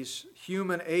these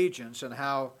human agents and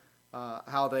how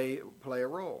they play a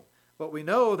role. But we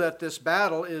know that this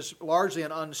battle is largely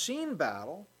an unseen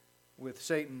battle with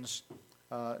Satan's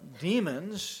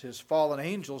demons, his fallen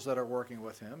angels that are working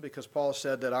with him, because Paul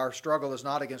said that our struggle is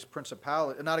not against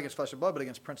not against flesh and blood, but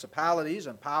against principalities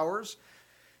and powers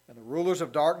and the rulers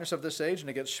of darkness of this age, and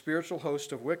against spiritual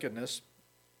hosts of wickedness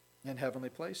in heavenly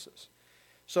places.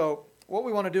 So what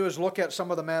we want to do is look at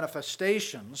some of the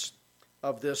manifestations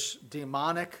of this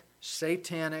demonic,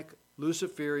 satanic,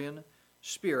 Luciferian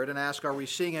spirit and ask, are we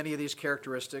seeing any of these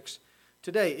characteristics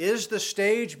today? Is the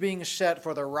stage being set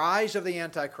for the rise of the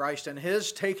Antichrist and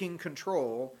his taking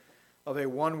control of a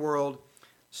one-world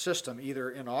system,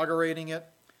 either inaugurating it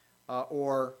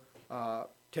or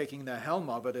taking the helm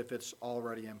of it if it's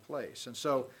already in place? And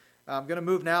so I'm going to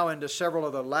move now into several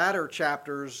of the latter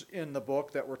chapters in the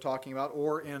book that we're talking about,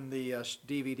 or in the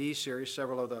DVD series,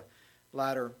 several of the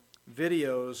latter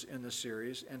videos in the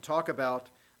series, and talk about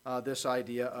this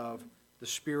idea of the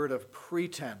spirit of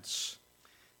pretense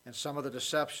and some of the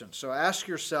deception. So ask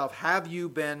yourself, have you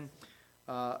been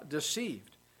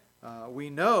deceived? We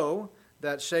know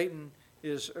that Satan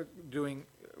is doing,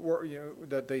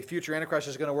 that the future Antichrist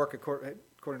is going to work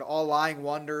according to all lying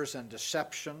wonders and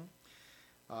deception.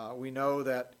 We know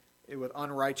that with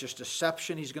unrighteous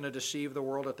deception, he's going to deceive the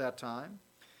world at that time.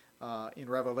 In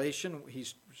Revelation,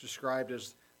 he's described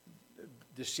as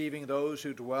deceiving those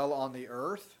who dwell on the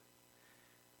earth.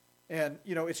 And,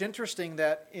 it's interesting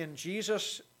that in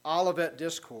Jesus' Olivet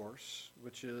Discourse,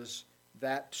 which is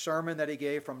that sermon that he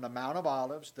gave from the Mount of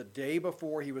Olives the day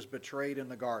before he was betrayed in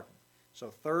the garden. So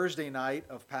Thursday night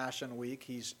of Passion Week,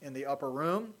 he's in the upper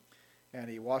room, and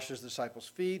he washes the disciples'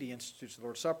 feet. He institutes the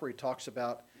Lord's Supper. He talks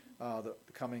about the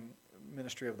coming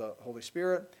ministry of the Holy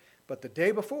Spirit. But the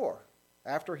day before,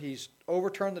 after he's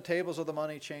overturned the tables of the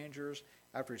money changers,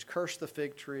 after he's cursed the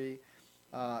fig tree,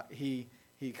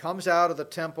 he comes out of the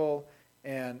temple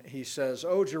and he says,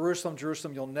 "Oh, Jerusalem,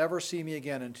 Jerusalem, you'll never see me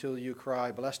again until you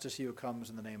cry, 'Blessed is he who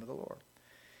comes in the name of the Lord.'"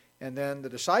 And then the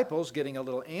disciples, getting a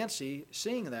little antsy,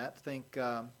 seeing that, think,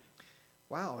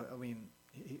 wow,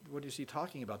 what is he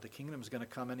talking about? The kingdom's going to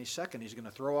come any second. He's going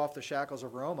to throw off the shackles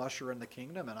of Rome, usher in the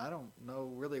kingdom, and I don't know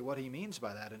really what he means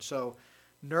by that. And so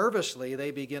nervously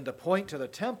they begin to point to the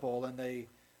temple, and they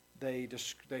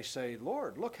say,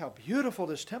 "Lord, look how beautiful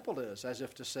this temple is," as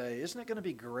if to say, "Isn't it going to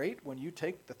be great when you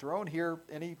take the throne here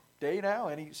any day now,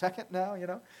 any second now,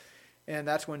 And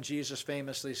that's when Jesus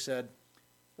famously said,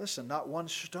 "Listen, not one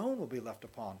stone will be left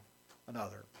upon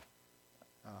another."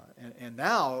 And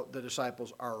now the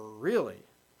disciples are really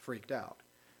freaked out,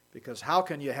 because how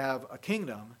can you have a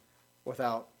kingdom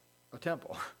without a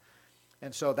temple?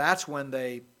 And so that's when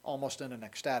they, almost in an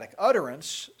ecstatic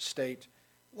utterance, state,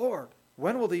 "Lord,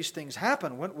 when will these things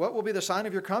happen? What will be the sign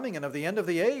of your coming and of the end of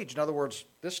the age?" In other words,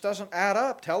 this doesn't add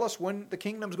up. Tell us when the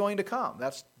kingdom's going to come.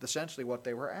 That's essentially what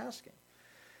they were asking.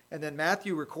 And then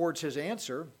Matthew records his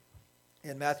answer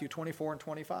in Matthew 24 and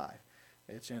 25.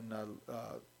 It's in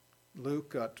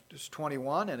Luke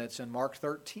 21, and it's in Mark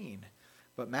 13.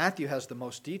 But Matthew has the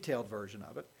most detailed version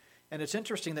of it. And it's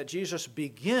interesting that Jesus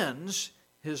begins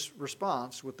his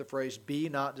response with the phrase, "Be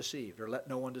not deceived," or "Let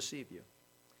no one deceive you."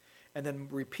 And then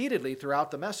repeatedly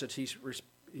throughout the message,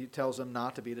 he tells them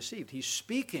not to be deceived. He's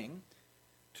speaking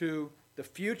to the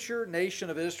future nation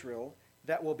of Israel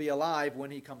that will be alive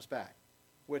when he comes back,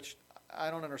 which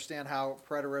I don't understand how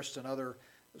preterists and others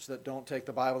that don't take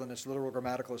the Bible in its literal,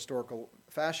 grammatical, historical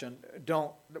fashion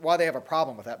why they have a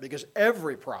problem with that, because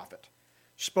every prophet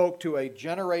spoke to a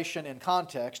generation in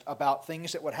context about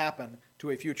things that would happen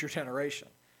to a future generation.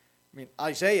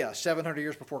 Isaiah, 700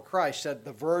 years before Christ, said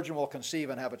the virgin will conceive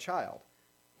and have a child.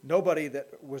 Nobody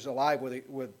that was alive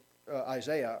with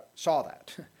Isaiah saw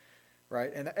that,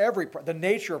 right? And the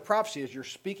nature of prophecy is you're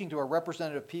speaking to a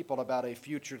representative people about a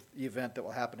future event that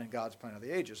will happen in God's plan of the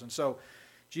ages. And so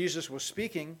Jesus was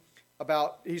speaking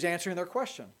about, he's answering their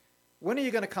question. when are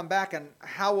you going to come back, and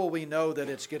how will we know that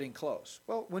it's getting close?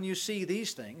 Well, when you see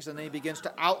these things, and then he begins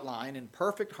to outline in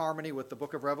perfect harmony with the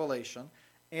book of Revelation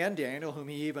and Daniel, whom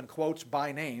he even quotes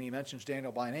by name. He mentions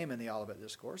Daniel by name in the Olivet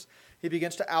Discourse. He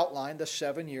begins to outline the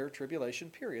 7-year tribulation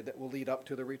period that will lead up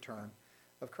to the return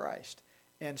of Christ.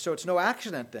 And so it's no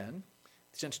accident then,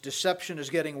 since deception is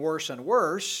getting worse and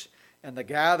worse, and the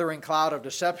gathering cloud of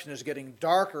deception is getting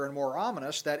darker and more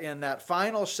ominous, that in that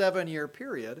final 7-year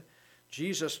period,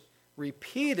 Jesus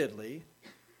repeatedly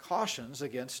cautions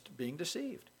against being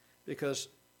deceived. Because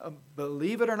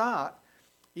believe it or not,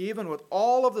 even with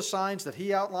all of the signs that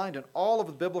he outlined and all of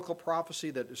the biblical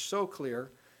prophecy that is so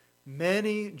clear,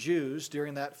 many Jews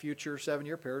during that future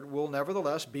 7-year period will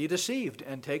nevertheless be deceived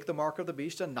and take the mark of the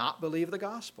beast and not believe the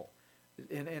gospel.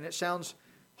 And it sounds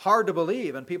hard to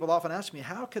believe, and people often ask me,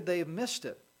 how could they have missed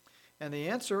it? And the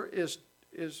answer is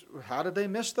how did they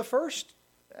miss the first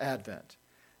advent?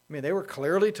 I mean, they were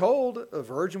clearly told a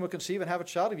virgin would conceive and have a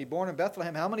child to be born in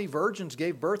Bethlehem. How many virgins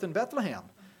gave birth in Bethlehem?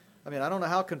 I mean, I don't know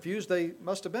how confused they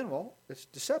must have been. Well, it's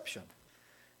deception.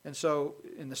 And so,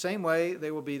 in the same way,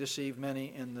 they will be deceived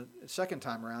many in the second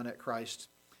time around at Christ's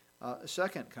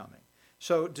second coming.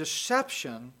 So,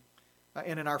 deception,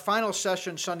 and in our final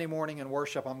session Sunday morning in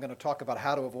worship, I'm going to talk about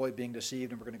how to avoid being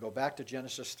deceived, and we're going to go back to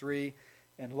Genesis 3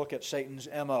 and look at Satan's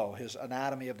MO, his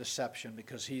anatomy of deception,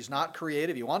 because he's not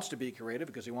creative. He wants to be creative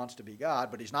because he wants to be God,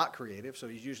 but he's not creative, so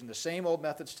he's using the same old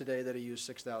methods today that he used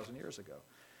 6,000 years ago.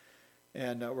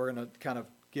 And we're going to kind of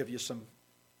give you some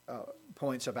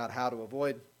points about how to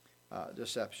avoid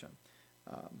deception.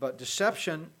 But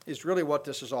deception is really what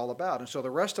this is all about. And so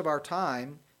the rest of our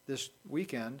time this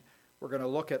weekend, we're going to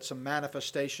look at some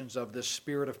manifestations of this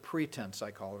spirit of pretense,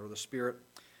 I call it, or the spirit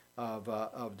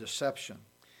of deception.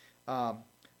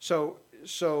 So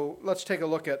let's take a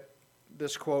look at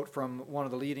this quote from one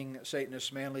of the leading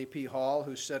Satanists, Manly P. Hall,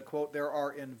 who said, quote, "There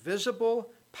are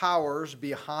invisible powers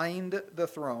behind the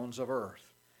thrones of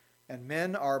earth, and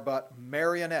men are but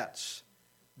marionettes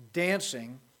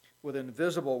dancing with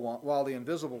invisible while the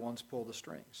invisible ones pull the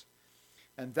strings."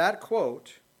 And that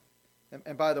quote,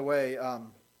 and by the way,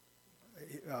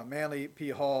 Manly P.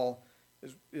 Hall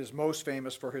is most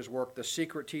famous for his work, The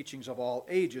Secret Teachings of All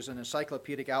Ages, an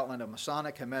encyclopedic outline of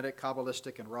Masonic, Hermetic,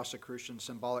 Kabbalistic, and Rosicrucian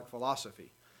symbolic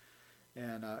philosophy.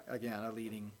 And again, a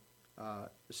leading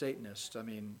Satanist. I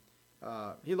mean,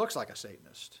 he looks like a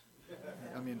Satanist.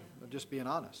 I mean, I'm just being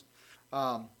honest.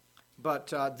 But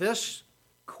this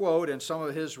quote and some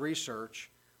of his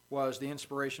research was the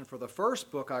inspiration for the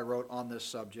first book I wrote on this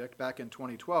subject back in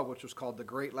 2012, which was called The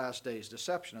Great Last Days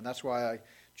Deception. And that's why I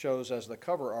chose as the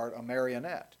cover art a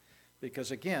marionette.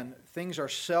 Because again, things are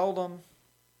seldom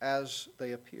as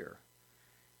they appear.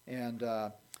 And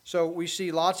so we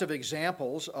see lots of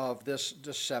examples of this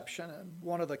deception. And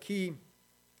one of the key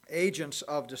agents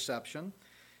of deception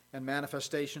and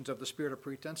manifestations of the spirit of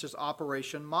pretense is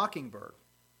Operation Mockingbird.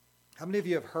 How many of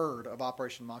you have heard of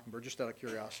Operation Mockingbird, just out of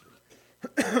curiosity?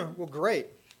 Well, great.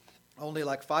 Only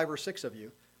like 5 or 6 of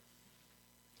you,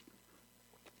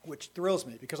 which thrills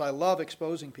me because I love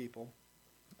exposing people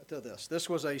to this. This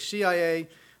was a CIA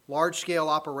large-scale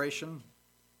operation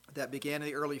that began in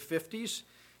the early 50s,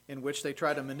 in which they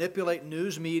tried to manipulate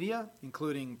news media,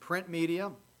 including print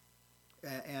media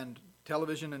and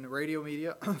television and radio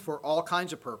media, for all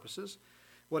kinds of purposes.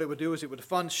 What it would do is it would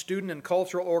fund student and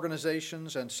cultural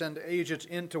organizations and send agents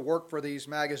in to work for these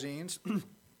magazines.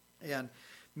 And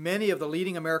many of the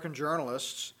leading American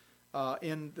journalists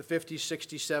in the 50s,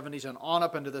 60s, 70s, and on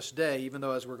up into this day, even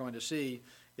though, as we're going to see,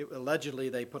 allegedly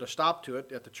they put a stop to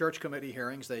it at the church committee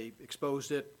hearings. They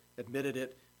exposed it, admitted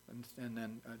it, and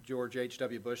then George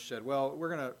H.W. Bush said, "Well, we're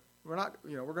going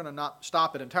to not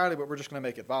stop it entirely, but we're just going to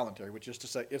make it voluntary," which is to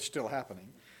say, it's still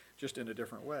happening, just in a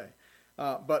different way.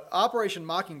 But Operation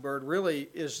Mockingbird really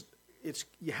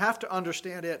you have to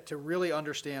understand it to really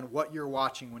understand what you're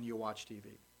watching when you watch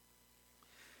TV.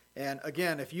 And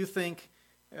again, if you think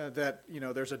that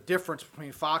there's a difference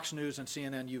between Fox News and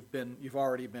CNN, you've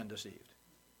already been deceived.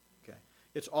 Okay,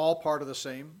 it's all part of the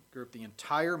same group. The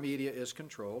entire media is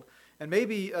controlled, and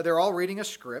maybe they're all reading a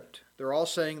script. They're all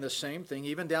saying the same thing,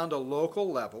 even down to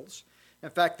local levels.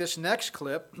 In fact, this next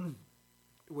clip,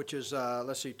 which is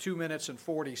 2 minutes and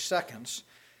 40 seconds,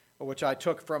 which I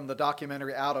took from the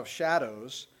documentary Out of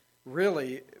Shadows,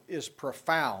 really is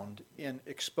profound in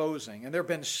exposing. And there have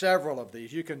been several of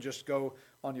these. You can just go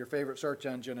on your favorite search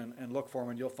engine and look for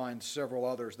them, and you'll find several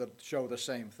others that show the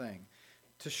same thing,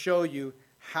 to show you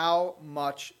how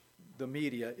much the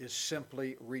media is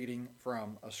simply reading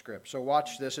from a script. So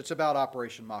watch this. It's about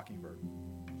Operation Mockingbird.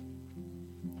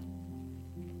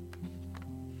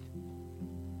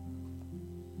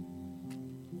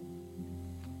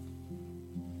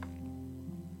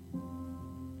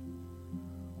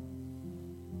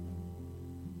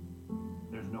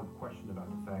 no question about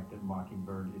the fact that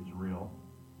Mockingbird is real.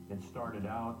 It started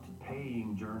out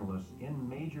paying journalists in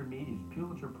major media,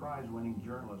 Pulitzer Prize-winning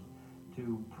journalists,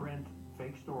 to print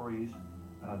fake stories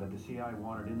that the CIA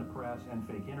wanted in the press and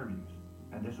fake interviews.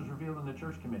 And this was revealed in the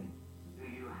church committee. Do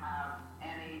you have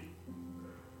any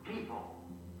people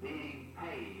being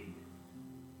paid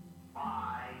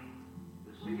by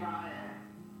the CIA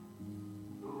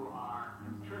who are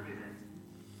contributing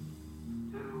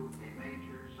to a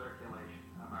major circulation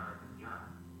American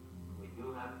journal? We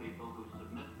do have people who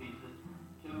submit pieces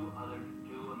to American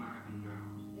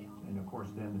journals. And of course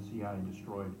then the CIA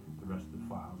destroyed the rest of the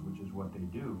files, which is what they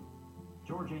do.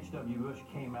 George H.W. Bush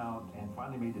came out and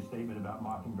finally made the statement about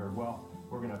Mockingbird. Well,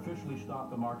 we're going to officially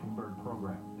stop the Mockingbird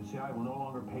program. The CIA will no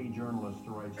longer pay journalists to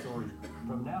write stories.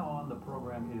 From now on, the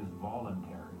program is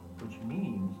voluntary, which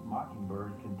means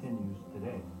Mockingbird continues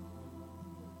today.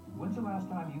 When's the last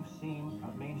time you've seen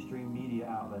a mainstream media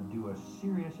outlet do a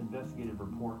serious investigative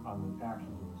report on the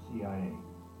actions of the CIA?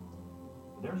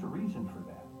 There's a reason for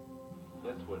that.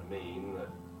 This would mean that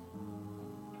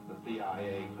the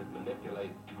CIA could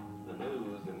manipulate the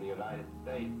news in the United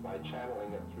States by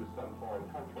channeling it through some foreign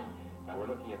country. And we're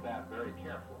looking at that very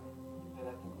carefully. Say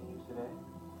that continues today?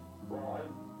 Well,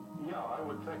 I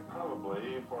would think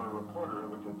probably for a reporter it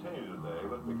would continue today,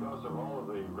 but because of all of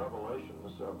the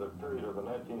revelations of the period of the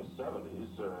 1970s,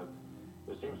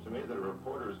 it seems to me that a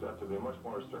reporter's got to be much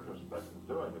more circumspect in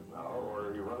doing it now,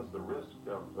 or he runs the risk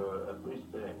of at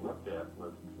least being looked at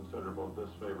with considerable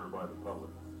disfavor by the public.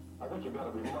 I think you've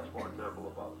got to be much more careful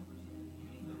about it.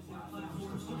 This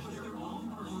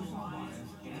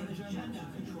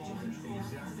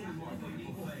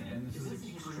is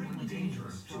extremely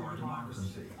dangerous to our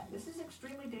democracy. This is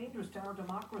extremely dangerous to our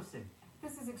democracy.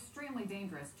 This is extremely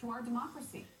dangerous to our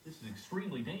democracy. This is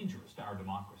extremely dangerous to our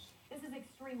democracy. This is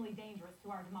extremely dangerous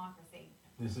to our democracy.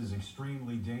 This is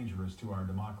extremely dangerous to our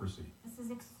democracy. This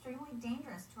is extremely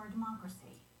dangerous to our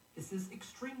democracy. This is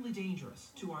extremely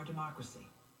dangerous to our democracy.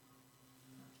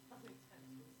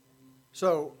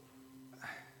 So,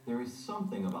 there is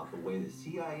something about the way the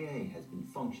CIA has been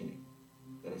functioning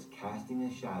that is casting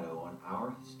a shadow on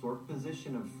our historic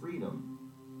position of freedom,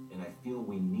 and I feel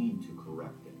we need to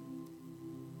correct it.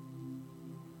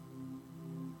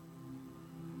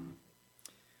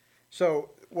 So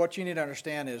what you need to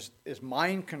understand is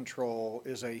mind control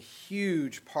is a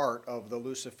huge part of the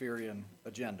Luciferian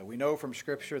agenda. We know from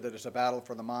Scripture that it's a battle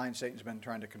for the mind. Satan's been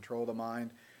trying to control the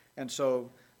mind. And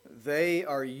so they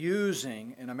are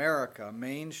using, in America,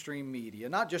 mainstream media,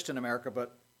 not just in America,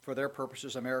 but for their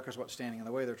purposes, America's what's standing in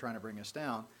the way. They're trying to bring us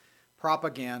down.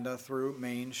 Propaganda through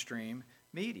mainstream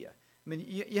media. I mean,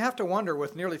 you have to wonder,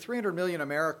 with nearly 300 million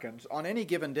Americans, on any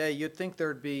given day, you'd think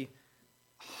there'd be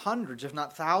hundreds, if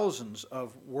not thousands,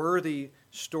 of worthy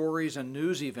stories and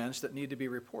news events that need to be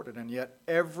reported. And yet,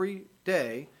 every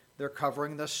day, they're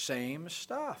covering the same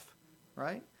stuff,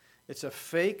 right? It's a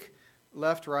fake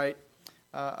left-right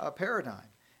paradigm.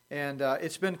 And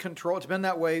it's been controlled. It's been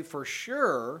that way for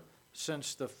sure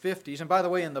since the 50s. And by the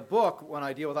way, in the book, when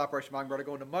I deal with Operation Mockingbird, I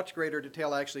go into much greater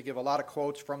detail. I actually give a lot of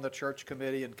quotes from the church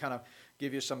committee and kind of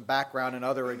give you some background and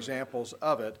other examples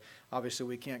of it. Obviously,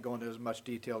 we can't go into as much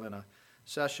detail in a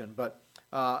session. But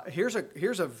here's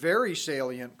a very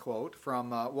salient quote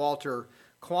from Walter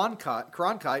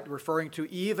Cronkite referring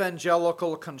to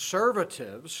evangelical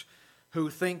conservatives who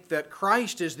think that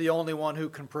Christ is the only one who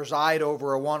can preside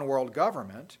over a one-world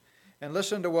government. And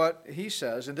listen to what he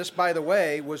says. And this, by the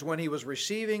way, was when he was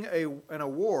receiving an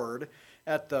award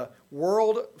at the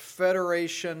World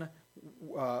Federation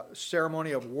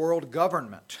Ceremony of World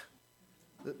Government.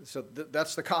 So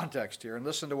that's the context here. And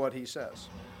listen to what he says.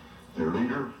 Their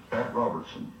leader, Pat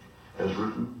Robertson, has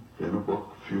written in a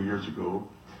book a few years ago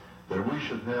that we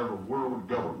should have a world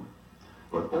government,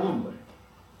 but only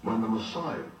when the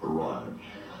Messiah arrives.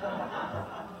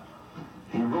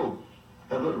 He wrote,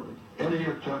 literally, any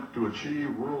attempt to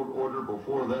achieve world order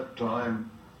before that time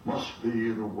must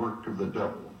be the work of the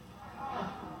devil.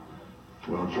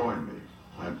 Well, join me.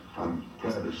 I'm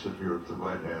glad to sit here at the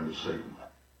right hand of Satan.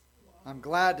 I'm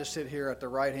glad to sit here at the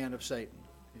right hand of Satan,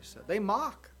 he said. They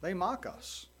mock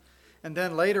us. And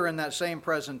then later in that same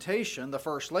presentation, the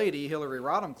First Lady, Hillary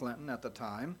Rodham Clinton at the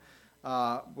time,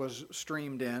 was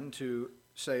streamed in to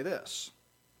say this.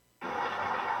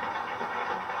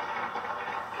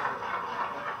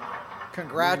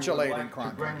 Congratulating Cronkite.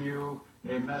 To bring you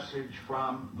a message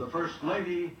from the First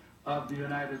Lady of the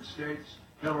United States,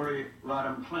 Hillary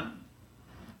Rodham Clinton.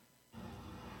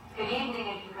 Good evening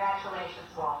and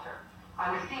congratulations, Walter,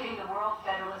 on receiving the World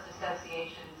Federalist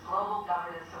Association's Global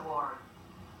Governance Award.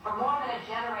 For more than a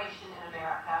generation in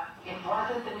America, it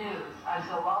wasn't the news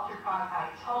until Walter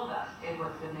Cronkite told us it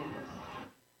was the news.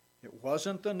 It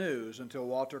wasn't the news until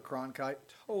Walter Cronkite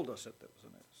told us it was the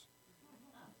news.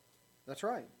 That's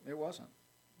right, it wasn't.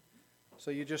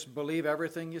 So you just believe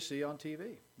everything you see on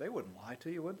TV. They wouldn't lie to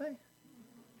you, would they?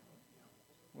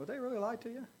 Would they really lie to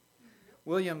you?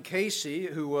 William Casey,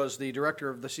 who was the director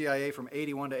of the CIA from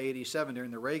 81 to 87 during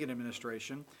the Reagan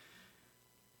administration,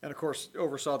 and of course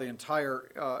oversaw the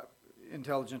entire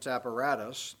intelligence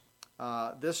apparatus.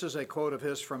 This is a quote of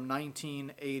his from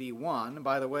 1981.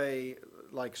 By the way,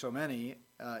 like so many,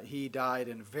 he died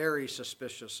in very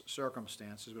suspicious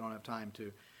circumstances. We don't have time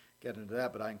to get into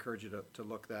that, but I encourage you to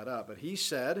look that up. But he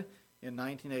said in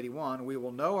 1981, "We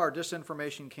will know our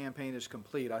disinformation campaign is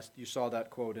complete." You saw that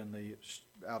quote in the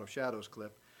Out of Shadows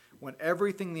clip. "When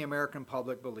everything the American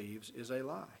public believes is a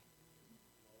lie."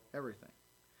 Everything.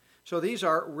 So these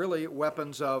are really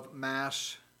weapons of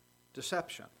mass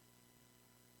deception.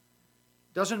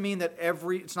 Doesn't mean that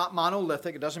it's not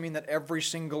monolithic. It doesn't mean that every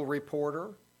single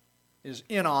reporter is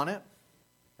in on it,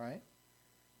 right?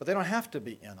 But they don't have to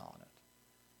be in on it.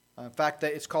 In fact,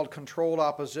 it's called controlled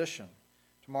opposition.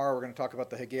 Tomorrow we're going to talk about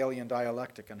the Hegelian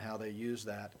dialectic and how they use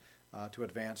that to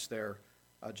advance their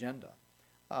agenda.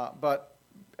 But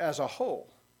as a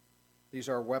whole, these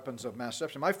are weapons of mass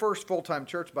deception. My first full-time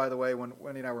church, by the way, when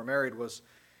Wendy and I were married, was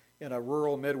in a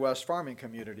rural Midwest farming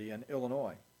community in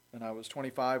Illinois. And I was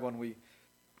 25 when we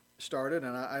started,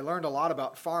 and I learned a lot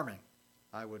about farming.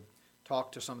 I would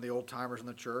talk to some of the old-timers in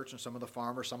the church and some of the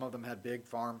farmers. Some of them had big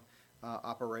farm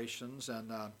operations.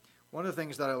 And one of the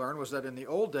things that I learned was that in the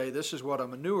old day, this is what a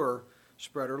manure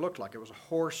spreader looked like. It was a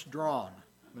horse-drawn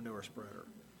manure spreader.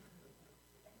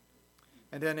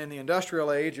 And then in the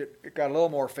industrial age, it got a little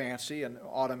more fancy and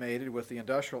automated with the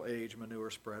industrial age manure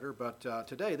spreader. But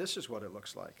today, this is what it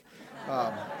looks like.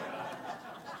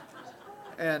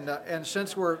 And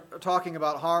since we're talking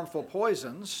about harmful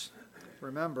poisons,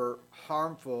 remember,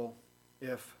 harmful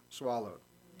if swallowed.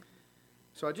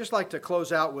 So I'd just like to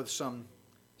close out with some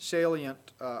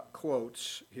salient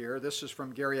quotes here. This is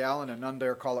from Gary Allen, and none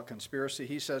dare call it conspiracy.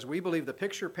 He says, "We believe the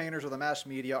picture painters of the mass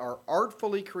media are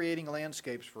artfully creating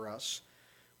landscapes for us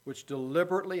which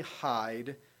deliberately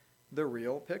hide the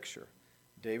real picture."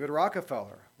 David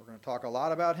Rockefeller, we're going to talk a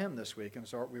lot about him this week, and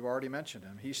so we've already mentioned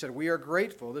him. He said, "We are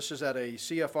grateful." This is at a this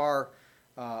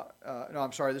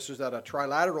was at a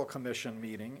Trilateral Commission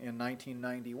meeting in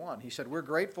 1991. He said, "We're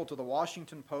grateful to the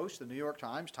Washington Post, the New York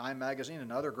Times, Time Magazine,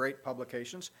 and other great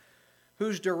publications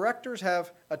whose directors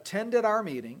have attended our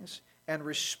meetings and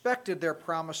respected their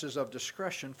promises of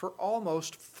discretion for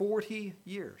almost 40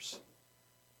 years.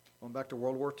 Going back to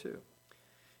World War II.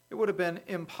 It would have been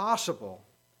impossible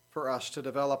for us to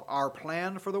develop our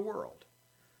plan for the world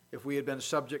if we had been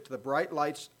subject to the bright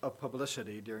lights of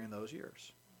publicity during those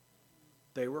years.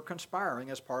 They were conspiring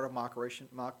as part of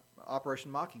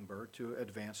Operation Mockingbird to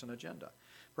advance an agenda.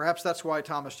 Perhaps that's why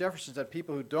Thomas Jefferson said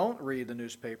people who don't read the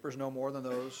newspapers know more than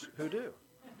those who do.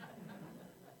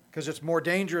 Because it's more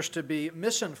dangerous to be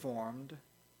misinformed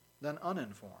than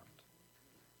uninformed.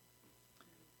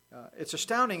 It's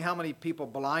astounding how many people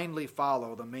blindly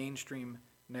follow the mainstream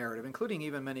narrative, including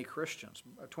even many Christians.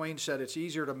 Twain said it's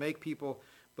easier to make people,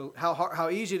 how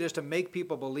easy it is to make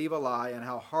people believe a lie and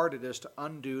how hard it is to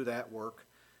undo that work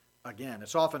again.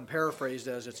 It's often paraphrased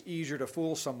as it's easier to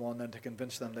fool someone than to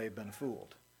convince them they've been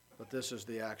fooled. But this is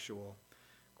the actual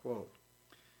quote.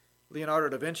 Leonardo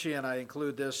da Vinci, and I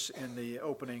include this in the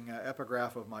opening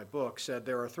epigraph of my book, said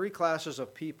there are three classes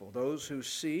of people: those who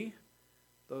see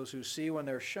when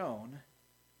they're shown,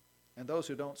 and those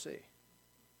who don't see.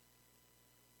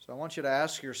 So I want you to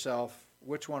ask yourself,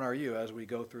 which one are you as we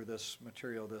go through this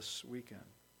material this weekend?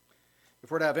 If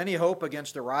we're to have any hope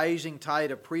against the rising tide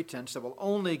of pretense that will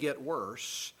only get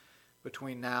worse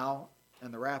between now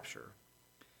and the rapture,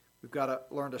 we've got to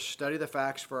learn to study the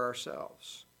facts for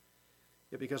ourselves.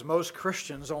 Because most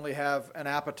Christians only have an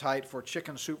appetite for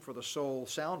chicken soup for the soul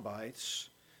sound bites,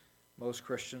 most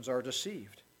Christians are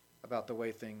deceived about the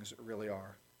way things really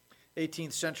are.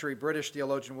 18th century British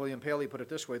theologian William Paley put it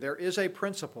this way: there is a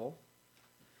principle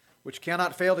which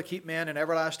cannot fail to keep man in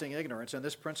everlasting ignorance, and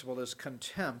this principle is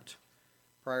contempt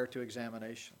prior to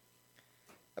examination.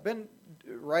 I've been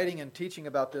writing and teaching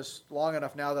about this long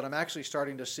enough now that I'm actually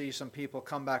starting to see some people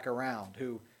come back around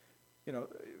who,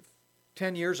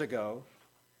 10 years ago,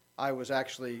 I was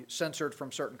actually censored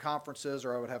from certain conferences,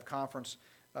 or I would have conference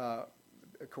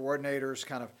coordinators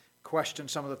kind of question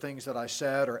some of the things that I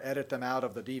said or edit them out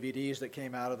of the DVDs that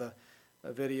came out of the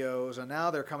videos. And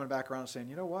now they're coming back around saying,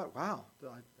 you know what, wow,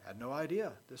 I had no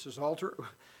idea. This is all true.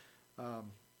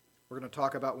 We're going to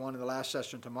talk about one in the last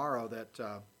session tomorrow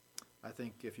that I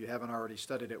think if you haven't already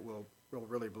studied it, will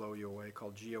really blow you away,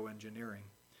 called Geoengineering.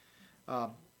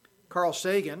 Carl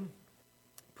Sagan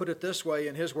put it this way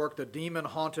in his work, The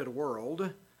Demon-Haunted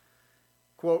World.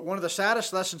 Quote, one of the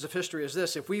saddest lessons of history is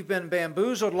this: if we've been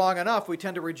bamboozled long enough, we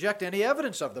tend to reject any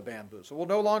evidence of the bamboozle. We're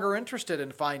no longer interested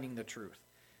in finding the truth.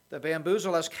 The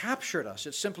bamboozle has captured us.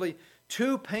 It's simply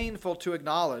too painful to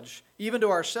acknowledge, even to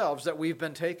ourselves, that we've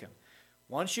been taken.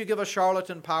 Once you give a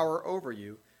charlatan power over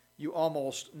you, you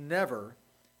almost never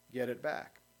get it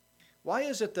back. Why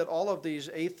is it that all of these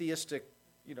atheistic,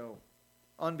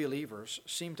 unbelievers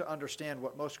seem to understand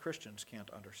what most Christians can't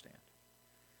understand?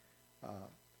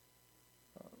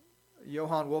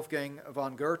 Johann Wolfgang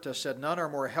von Goethe said, none are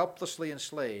more helplessly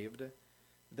enslaved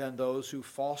than those who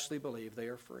falsely believe they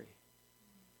are free.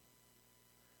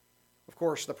 Of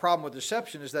course, the problem with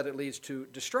deception is that it leads to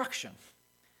destruction.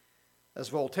 As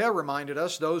Voltaire reminded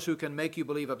us, those who can make you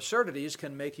believe absurdities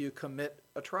can make you commit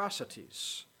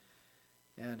atrocities.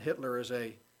 And Hitler is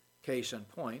a case in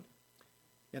point.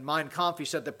 In Mein Kampf, he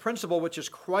said, the principle which is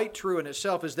quite true in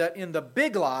itself is that in the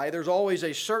big lie, there's always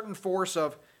a certain force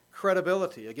of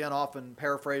credibility. Again, often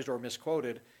paraphrased or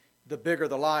misquoted, the bigger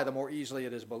the lie, the more easily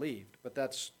it is believed. But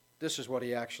this is what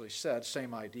he actually said,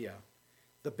 same idea.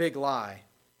 The big lie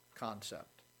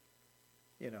concept.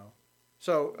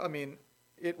 So,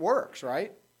 it works,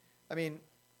 right?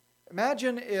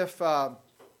 Imagine if,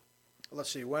 let's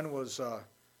see, when was,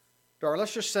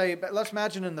 let's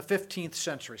imagine in the 15th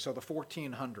century, so the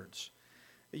 1400s.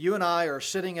 You and I are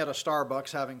sitting at a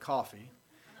Starbucks having coffee,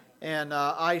 and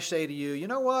I say to you, you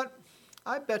know what?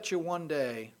 I bet you one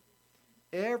day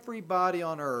everybody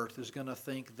on earth is going to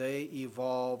think they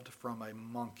evolved from a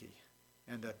monkey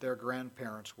and that their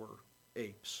grandparents were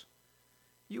apes.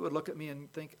 You would look at me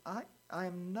and think, I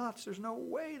am nuts. There's no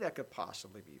way that could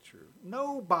possibly be true.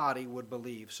 Nobody would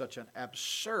believe such an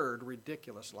absurd,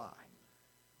 ridiculous lie.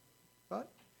 But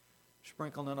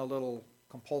sprinkle in a little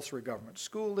compulsory government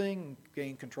schooling,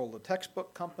 gain control of the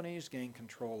textbook companies, gain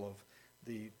control of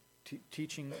the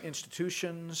teaching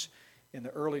institutions in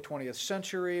the early 20th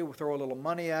century. We throw a little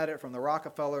money at it from the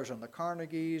Rockefellers and the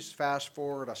Carnegies. Fast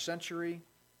forward a century,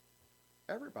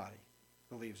 everybody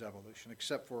believes evolution,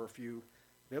 except for a few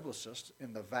biblicists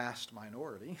in the vast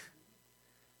minority,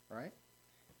 right?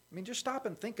 Just stop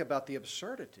and think about the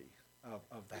absurdity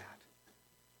of that.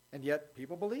 And yet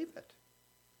people believe it.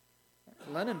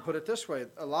 Lenin put it this way,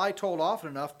 a lie told often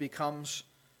enough becomes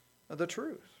the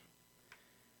truth.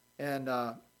 And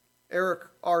Eric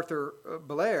Arthur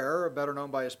Blair, better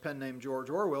known by his pen name George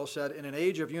Orwell, said, in an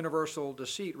age of universal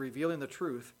deceit, revealing the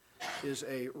truth is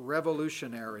a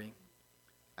revolutionary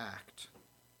act.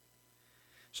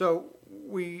 So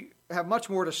we have much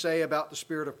more to say about the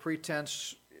spirit of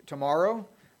pretense tomorrow.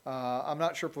 I'm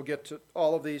not sure if we'll get to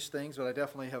all of these things, but I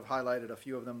definitely have highlighted a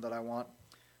few of them that I want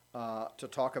to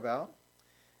talk about.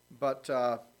 But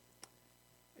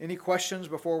any questions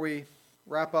before we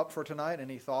wrap up for tonight?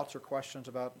 Any thoughts or questions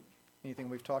about anything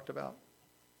we've talked about?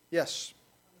 Yes?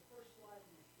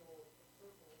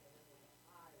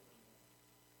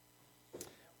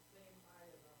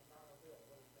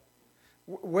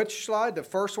 Which slide? The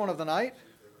first one of the night?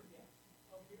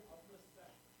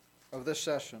 Of this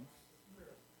session.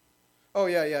 Oh,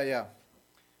 yeah.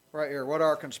 Right here. What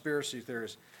are conspiracy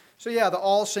theories? So, yeah, the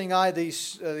all-seeing eye, the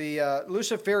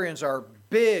Luciferians are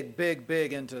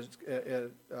big into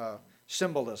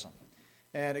symbolism.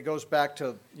 And it goes back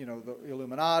to, the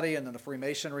Illuminati and then the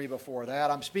Freemasonry before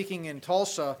that. I'm speaking in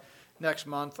Tulsa next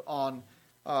month on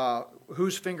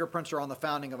whose fingerprints are on the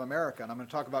founding of America. And I'm going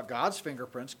to talk about God's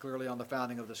fingerprints, clearly on the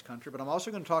founding of this country, but I'm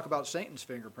also going to talk about Satan's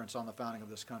fingerprints on the founding of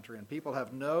this country. And people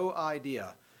have no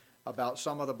idea about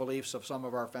some of the beliefs of some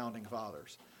of our founding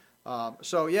fathers. I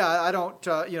don't,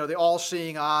 the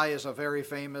all-seeing eye is a very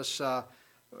famous,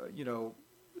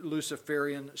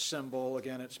 Luciferian symbol.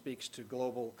 Again, it speaks to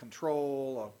global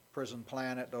control, a prison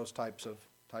planet, those types of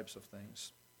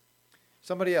things.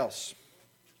 Somebody else?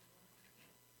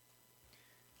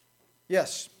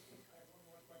 Yes.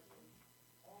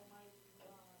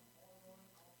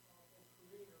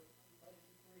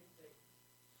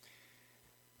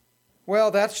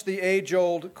 Well, that's the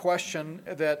age-old question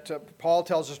that Paul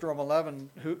tells us in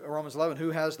Romans 11,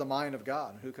 who has the mind of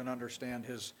God, who can understand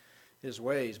his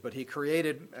ways. But he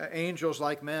created angels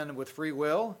like men with free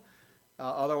will.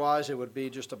 Otherwise, it would be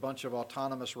just a bunch of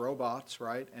autonomous robots,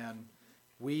 right? And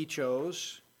we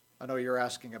chose, I know you're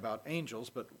asking about angels,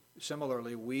 but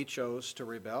similarly, we chose to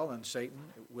rebel, and Satan,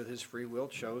 with his free will,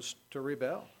 chose to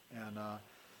rebel. And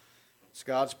it's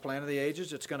God's plan of the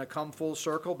ages. It's going to come full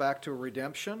circle back to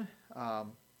redemption. But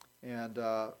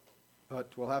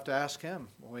we'll have to ask him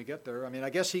when we get there. I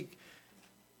guess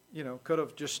could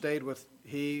have just stayed with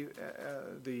He,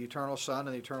 the eternal Son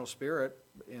and the eternal Spirit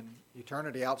in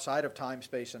eternity outside of time,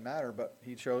 space, and matter, but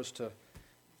He chose to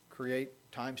create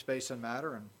time, space, and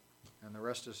matter, and the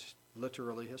rest is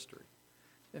literally history.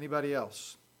 Anybody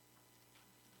else?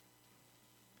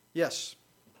 Yes?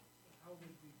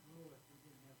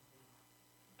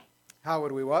 How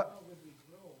would we what?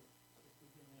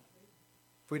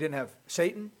 If we didn't have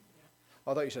Satan?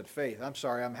 Oh, I thought you said faith. I'm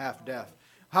sorry, I'm half deaf.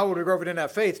 How would we grow if we didn't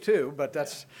have faith too? But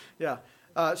that's, yeah.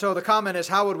 So the comment is,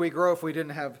 how would we grow if we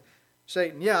didn't have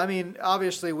Satan? Yeah, I mean,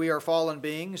 obviously we are fallen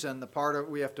beings, and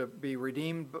we have to be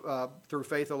redeemed through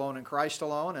faith alone in Christ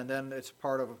alone, and then it's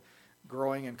part of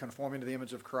growing and conforming to the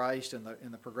image of Christ in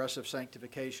the progressive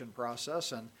sanctification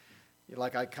process. And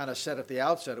like I kind of said at the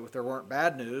outset, if there weren't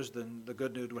bad news, then the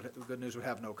good news would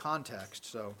have no context.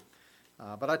 So,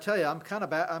 but I tell you, I'm kind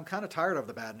of tired of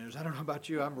the bad news. I don't know about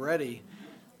you. I'm ready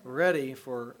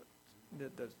for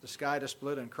the sky to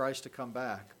split and Christ to come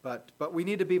back. But we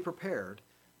need to be prepared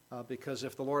because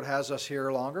if the Lord has us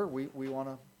here longer, we want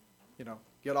to,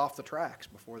 get off the tracks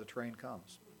before the train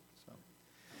comes. So,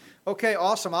 okay,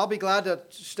 awesome. I'll be glad to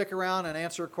stick around and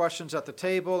answer questions at the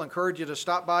table. Encourage you to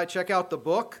stop by, check out the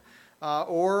book.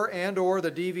 Or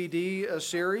the DVD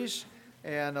series,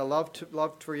 and I'd love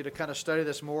for you to kind of study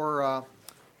this more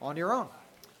on your own.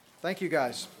 Thank you,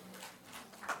 guys.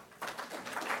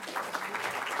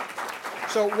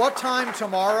 So what time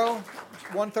tomorrow?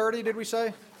 1:30, did we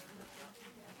say?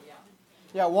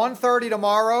 Yeah, 1:30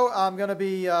 tomorrow. I'm going to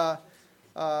be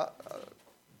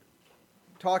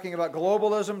talking about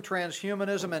globalism,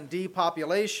 transhumanism, and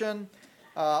depopulation.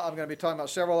 I'm going to be talking about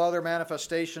several other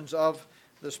manifestations of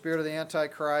the spirit of the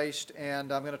Antichrist,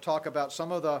 and I'm going to talk about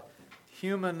some of the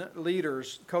human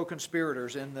leaders,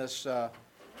 co-conspirators in this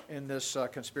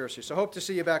conspiracy. So hope to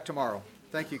see you back tomorrow.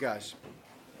 Thank you, guys.